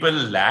few people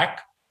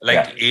lack,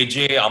 like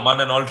AJ, Aman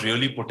and all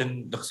really put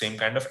in the same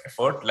kind of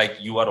effort like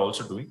you are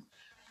also doing.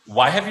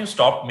 Why have you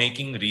stopped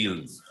making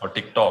reels or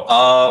TikTok,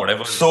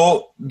 whatever?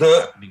 So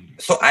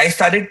I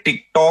started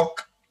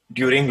TikTok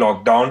during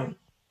lockdown.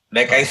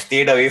 Like I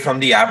stayed away from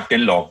the app till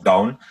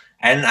lockdown,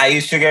 and I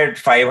used to get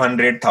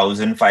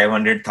 500,000.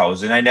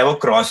 I never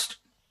crossed.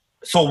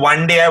 So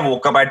one day I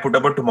woke up, I'd put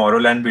up a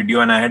Tomorrowland video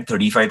and I had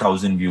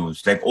 35,000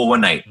 views, like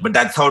overnight. But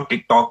that's how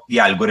TikTok, the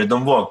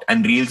algorithm worked.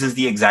 And Reels is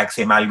the exact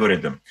same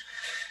algorithm.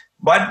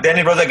 But then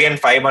it was again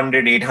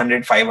 500,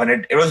 800,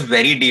 500. It was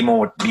very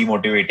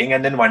demotivating.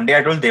 And then one day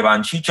I told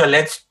Devanshi,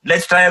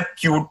 let's try a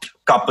cute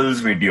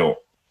couples video.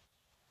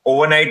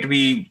 Overnight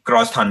we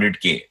crossed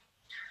 100K.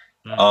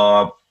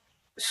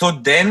 So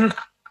then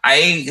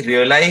I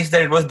realized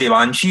that it was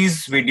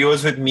Devanshi's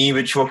videos with me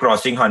which were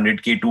crossing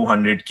 100K,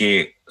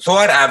 200K. So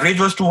our average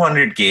was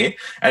 200K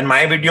and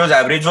my videos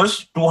average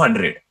was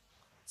 200.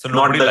 So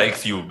nobody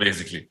likes you,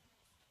 basically.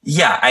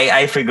 Yeah,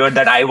 I figured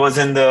that I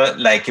wasn't the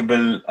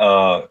likable...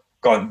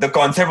 the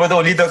concept was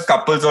only the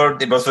couples, or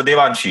it was for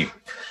Devanshi.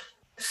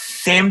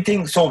 Same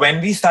thing. So when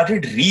we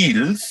started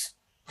Reels,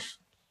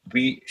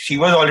 she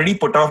was already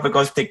put off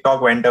because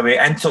TikTok went away.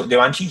 And so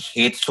Devanshi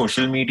hates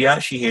social media.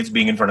 She hates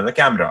being in front of the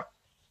camera.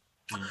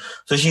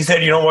 So she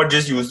said, you know what,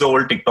 just use the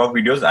old TikTok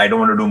videos. I don't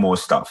want to do more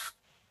stuff.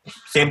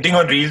 Same thing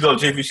on Reels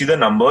also. If you see the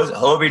numbers,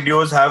 her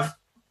videos have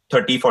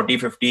 30, 40,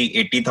 50,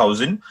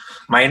 80,000.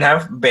 Mine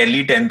have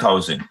barely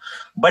 10,000.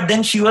 But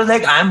then she was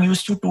like, I'm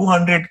used to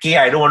 200K.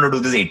 I don't want to do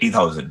this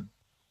 80,000.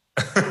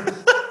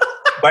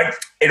 But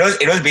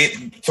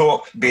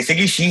so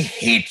basically she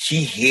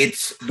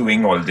hates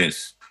doing all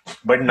this.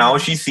 But now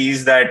she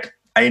sees that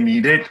I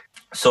need it.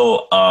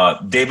 So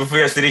day before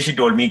yesterday, she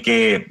told me,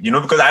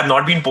 because I've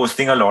not been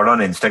posting a lot on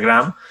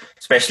Instagram,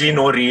 especially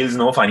no reels,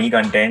 no funny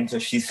content. So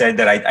she said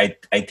that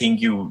I think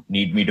you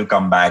need me to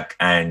come back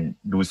and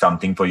do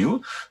something for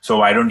you. So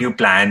why don't you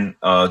plan,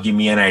 give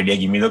me an idea,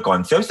 give me the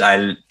concepts.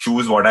 I'll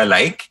choose what I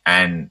like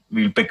and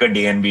we'll pick a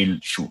day and we'll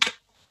shoot.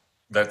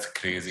 That's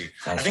crazy.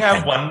 I think I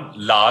have one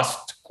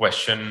last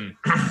question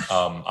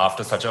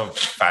after such a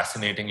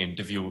fascinating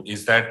interview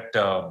is that...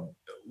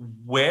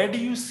 where do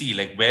you see,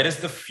 where is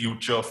the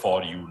future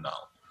for you now?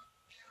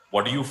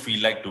 What do you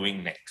feel like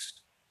doing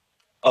next?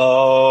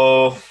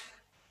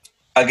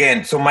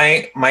 Again, so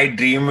my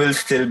dream will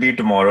still be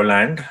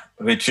Tomorrowland,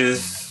 which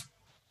is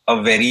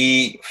a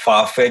very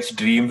far-fetched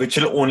dream, which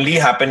will only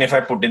happen if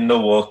I put in the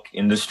work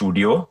in the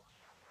studio.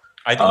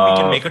 I think we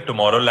can make a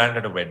Tomorrowland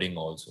at a wedding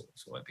also.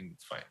 So I think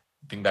it's fine.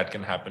 I think that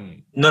can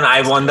happen. No,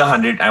 I want the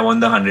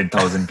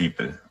 100,000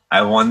 people.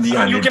 I want the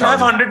 100,000. You can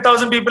have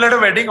 100,000 people at a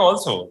wedding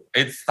also.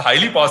 It's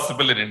highly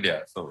possible in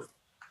India. So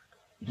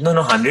No,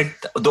 100.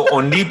 The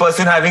only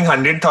person having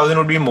 100,000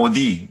 would be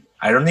Modi.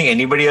 I don't think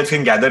anybody else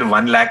can gather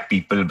 1 lakh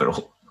people,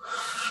 bro.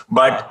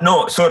 But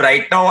no, so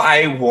right now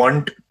I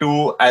want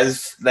to,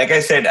 like I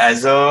said,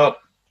 as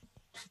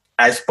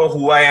per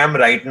who I am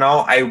right now,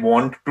 I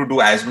want to do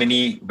as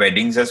many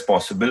weddings as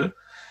possible.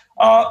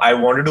 I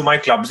want to do my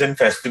clubs and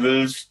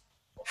festivals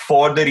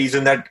for the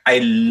reason that I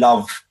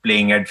love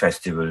playing at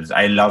festivals.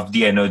 I love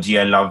the energy.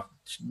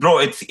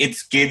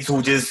 It's kids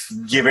who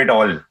just give it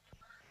all.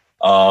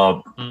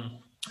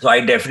 So I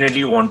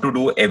definitely want to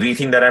do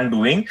everything that I'm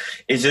doing.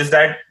 It's just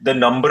that the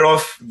number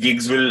of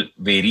gigs will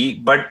vary.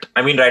 But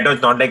I mean, right now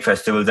it's not like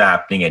festivals are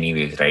happening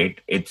anyways, right?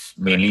 It's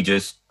mainly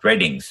just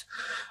weddings.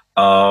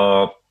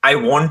 I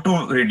want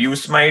to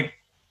reduce my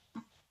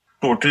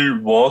total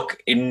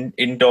work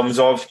in terms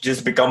of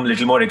just become a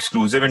little more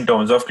exclusive in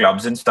terms of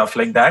clubs and stuff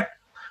like that.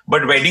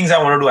 But weddings,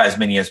 I want to do as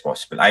many as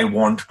possible. I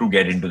want to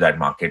get into that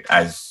market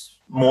as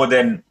more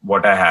than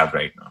what I have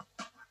right now.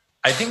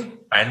 I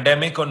think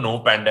pandemic or no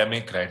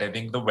pandemic, right? I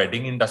think the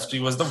wedding industry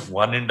was the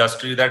one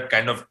industry that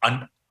kind of,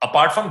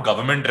 apart from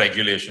government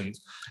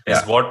regulations,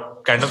 is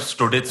what kind of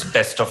stood its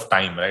test of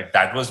time, right?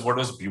 That was what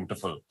was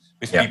beautiful.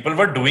 Because people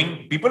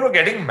were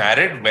getting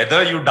married,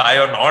 whether you die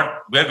or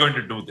not, we're going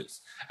to do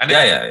this. And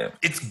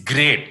it's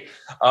great.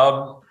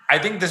 I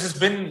think this has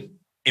been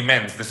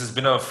immense. This has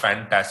been a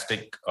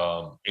fantastic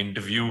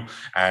interview,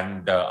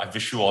 and I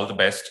wish you all the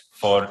best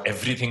for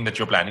everything that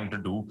you're planning to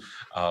do.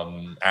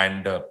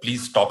 And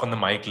please talk on the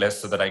mic less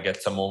so that I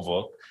get some more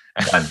work.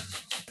 And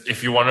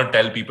if you want to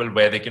tell people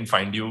where they can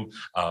find you,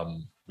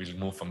 we'll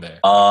move from there.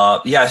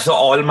 So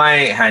all my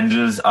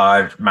handles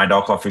are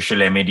Maddock Official,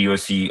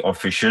 MADOC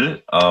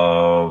Official.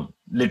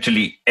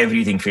 Literally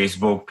everything: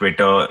 Facebook,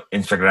 Twitter,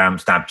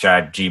 Instagram,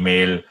 Snapchat,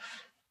 Gmail.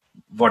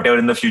 Whatever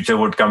in the future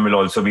would come will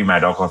also be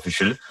Maddock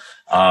Official.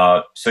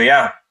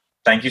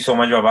 Thank you so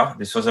much, Baba.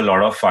 This was a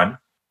lot of fun.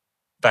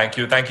 Thank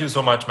you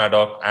so much,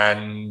 Maddock.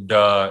 And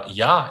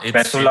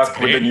best of luck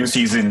with the new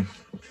season.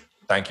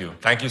 Thank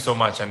you so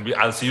much, and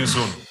I'll see you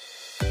soon.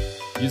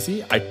 You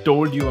see, I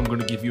told you I'm going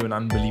to give you an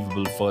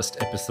unbelievable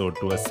first episode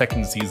to a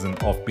second season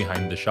of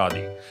Behind the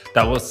Shaadi.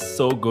 That was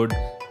so good.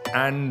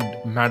 And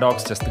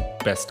Maddox just the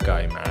best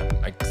guy, man.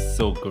 Like,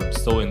 so good,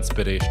 so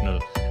inspirational.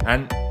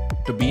 And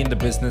to be in the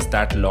business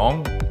that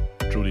long,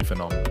 truly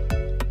phenomenal.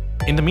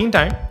 In the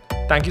meantime,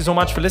 thank you so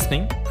much for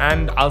listening,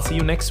 and I'll see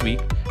you next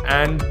week.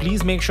 And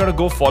please make sure to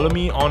go follow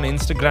me on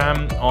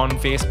Instagram, on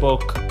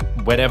Facebook,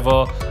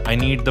 wherever. I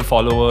need the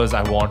followers.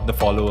 I want the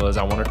followers.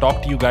 I want to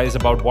talk to you guys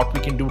about what we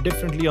can do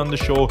differently on the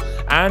show.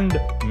 And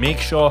make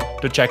sure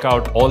to check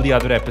out all the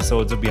other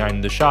episodes of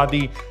Behind the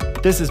Shaadi.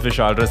 This is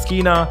Vishal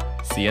Raskina.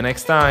 See you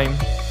next time.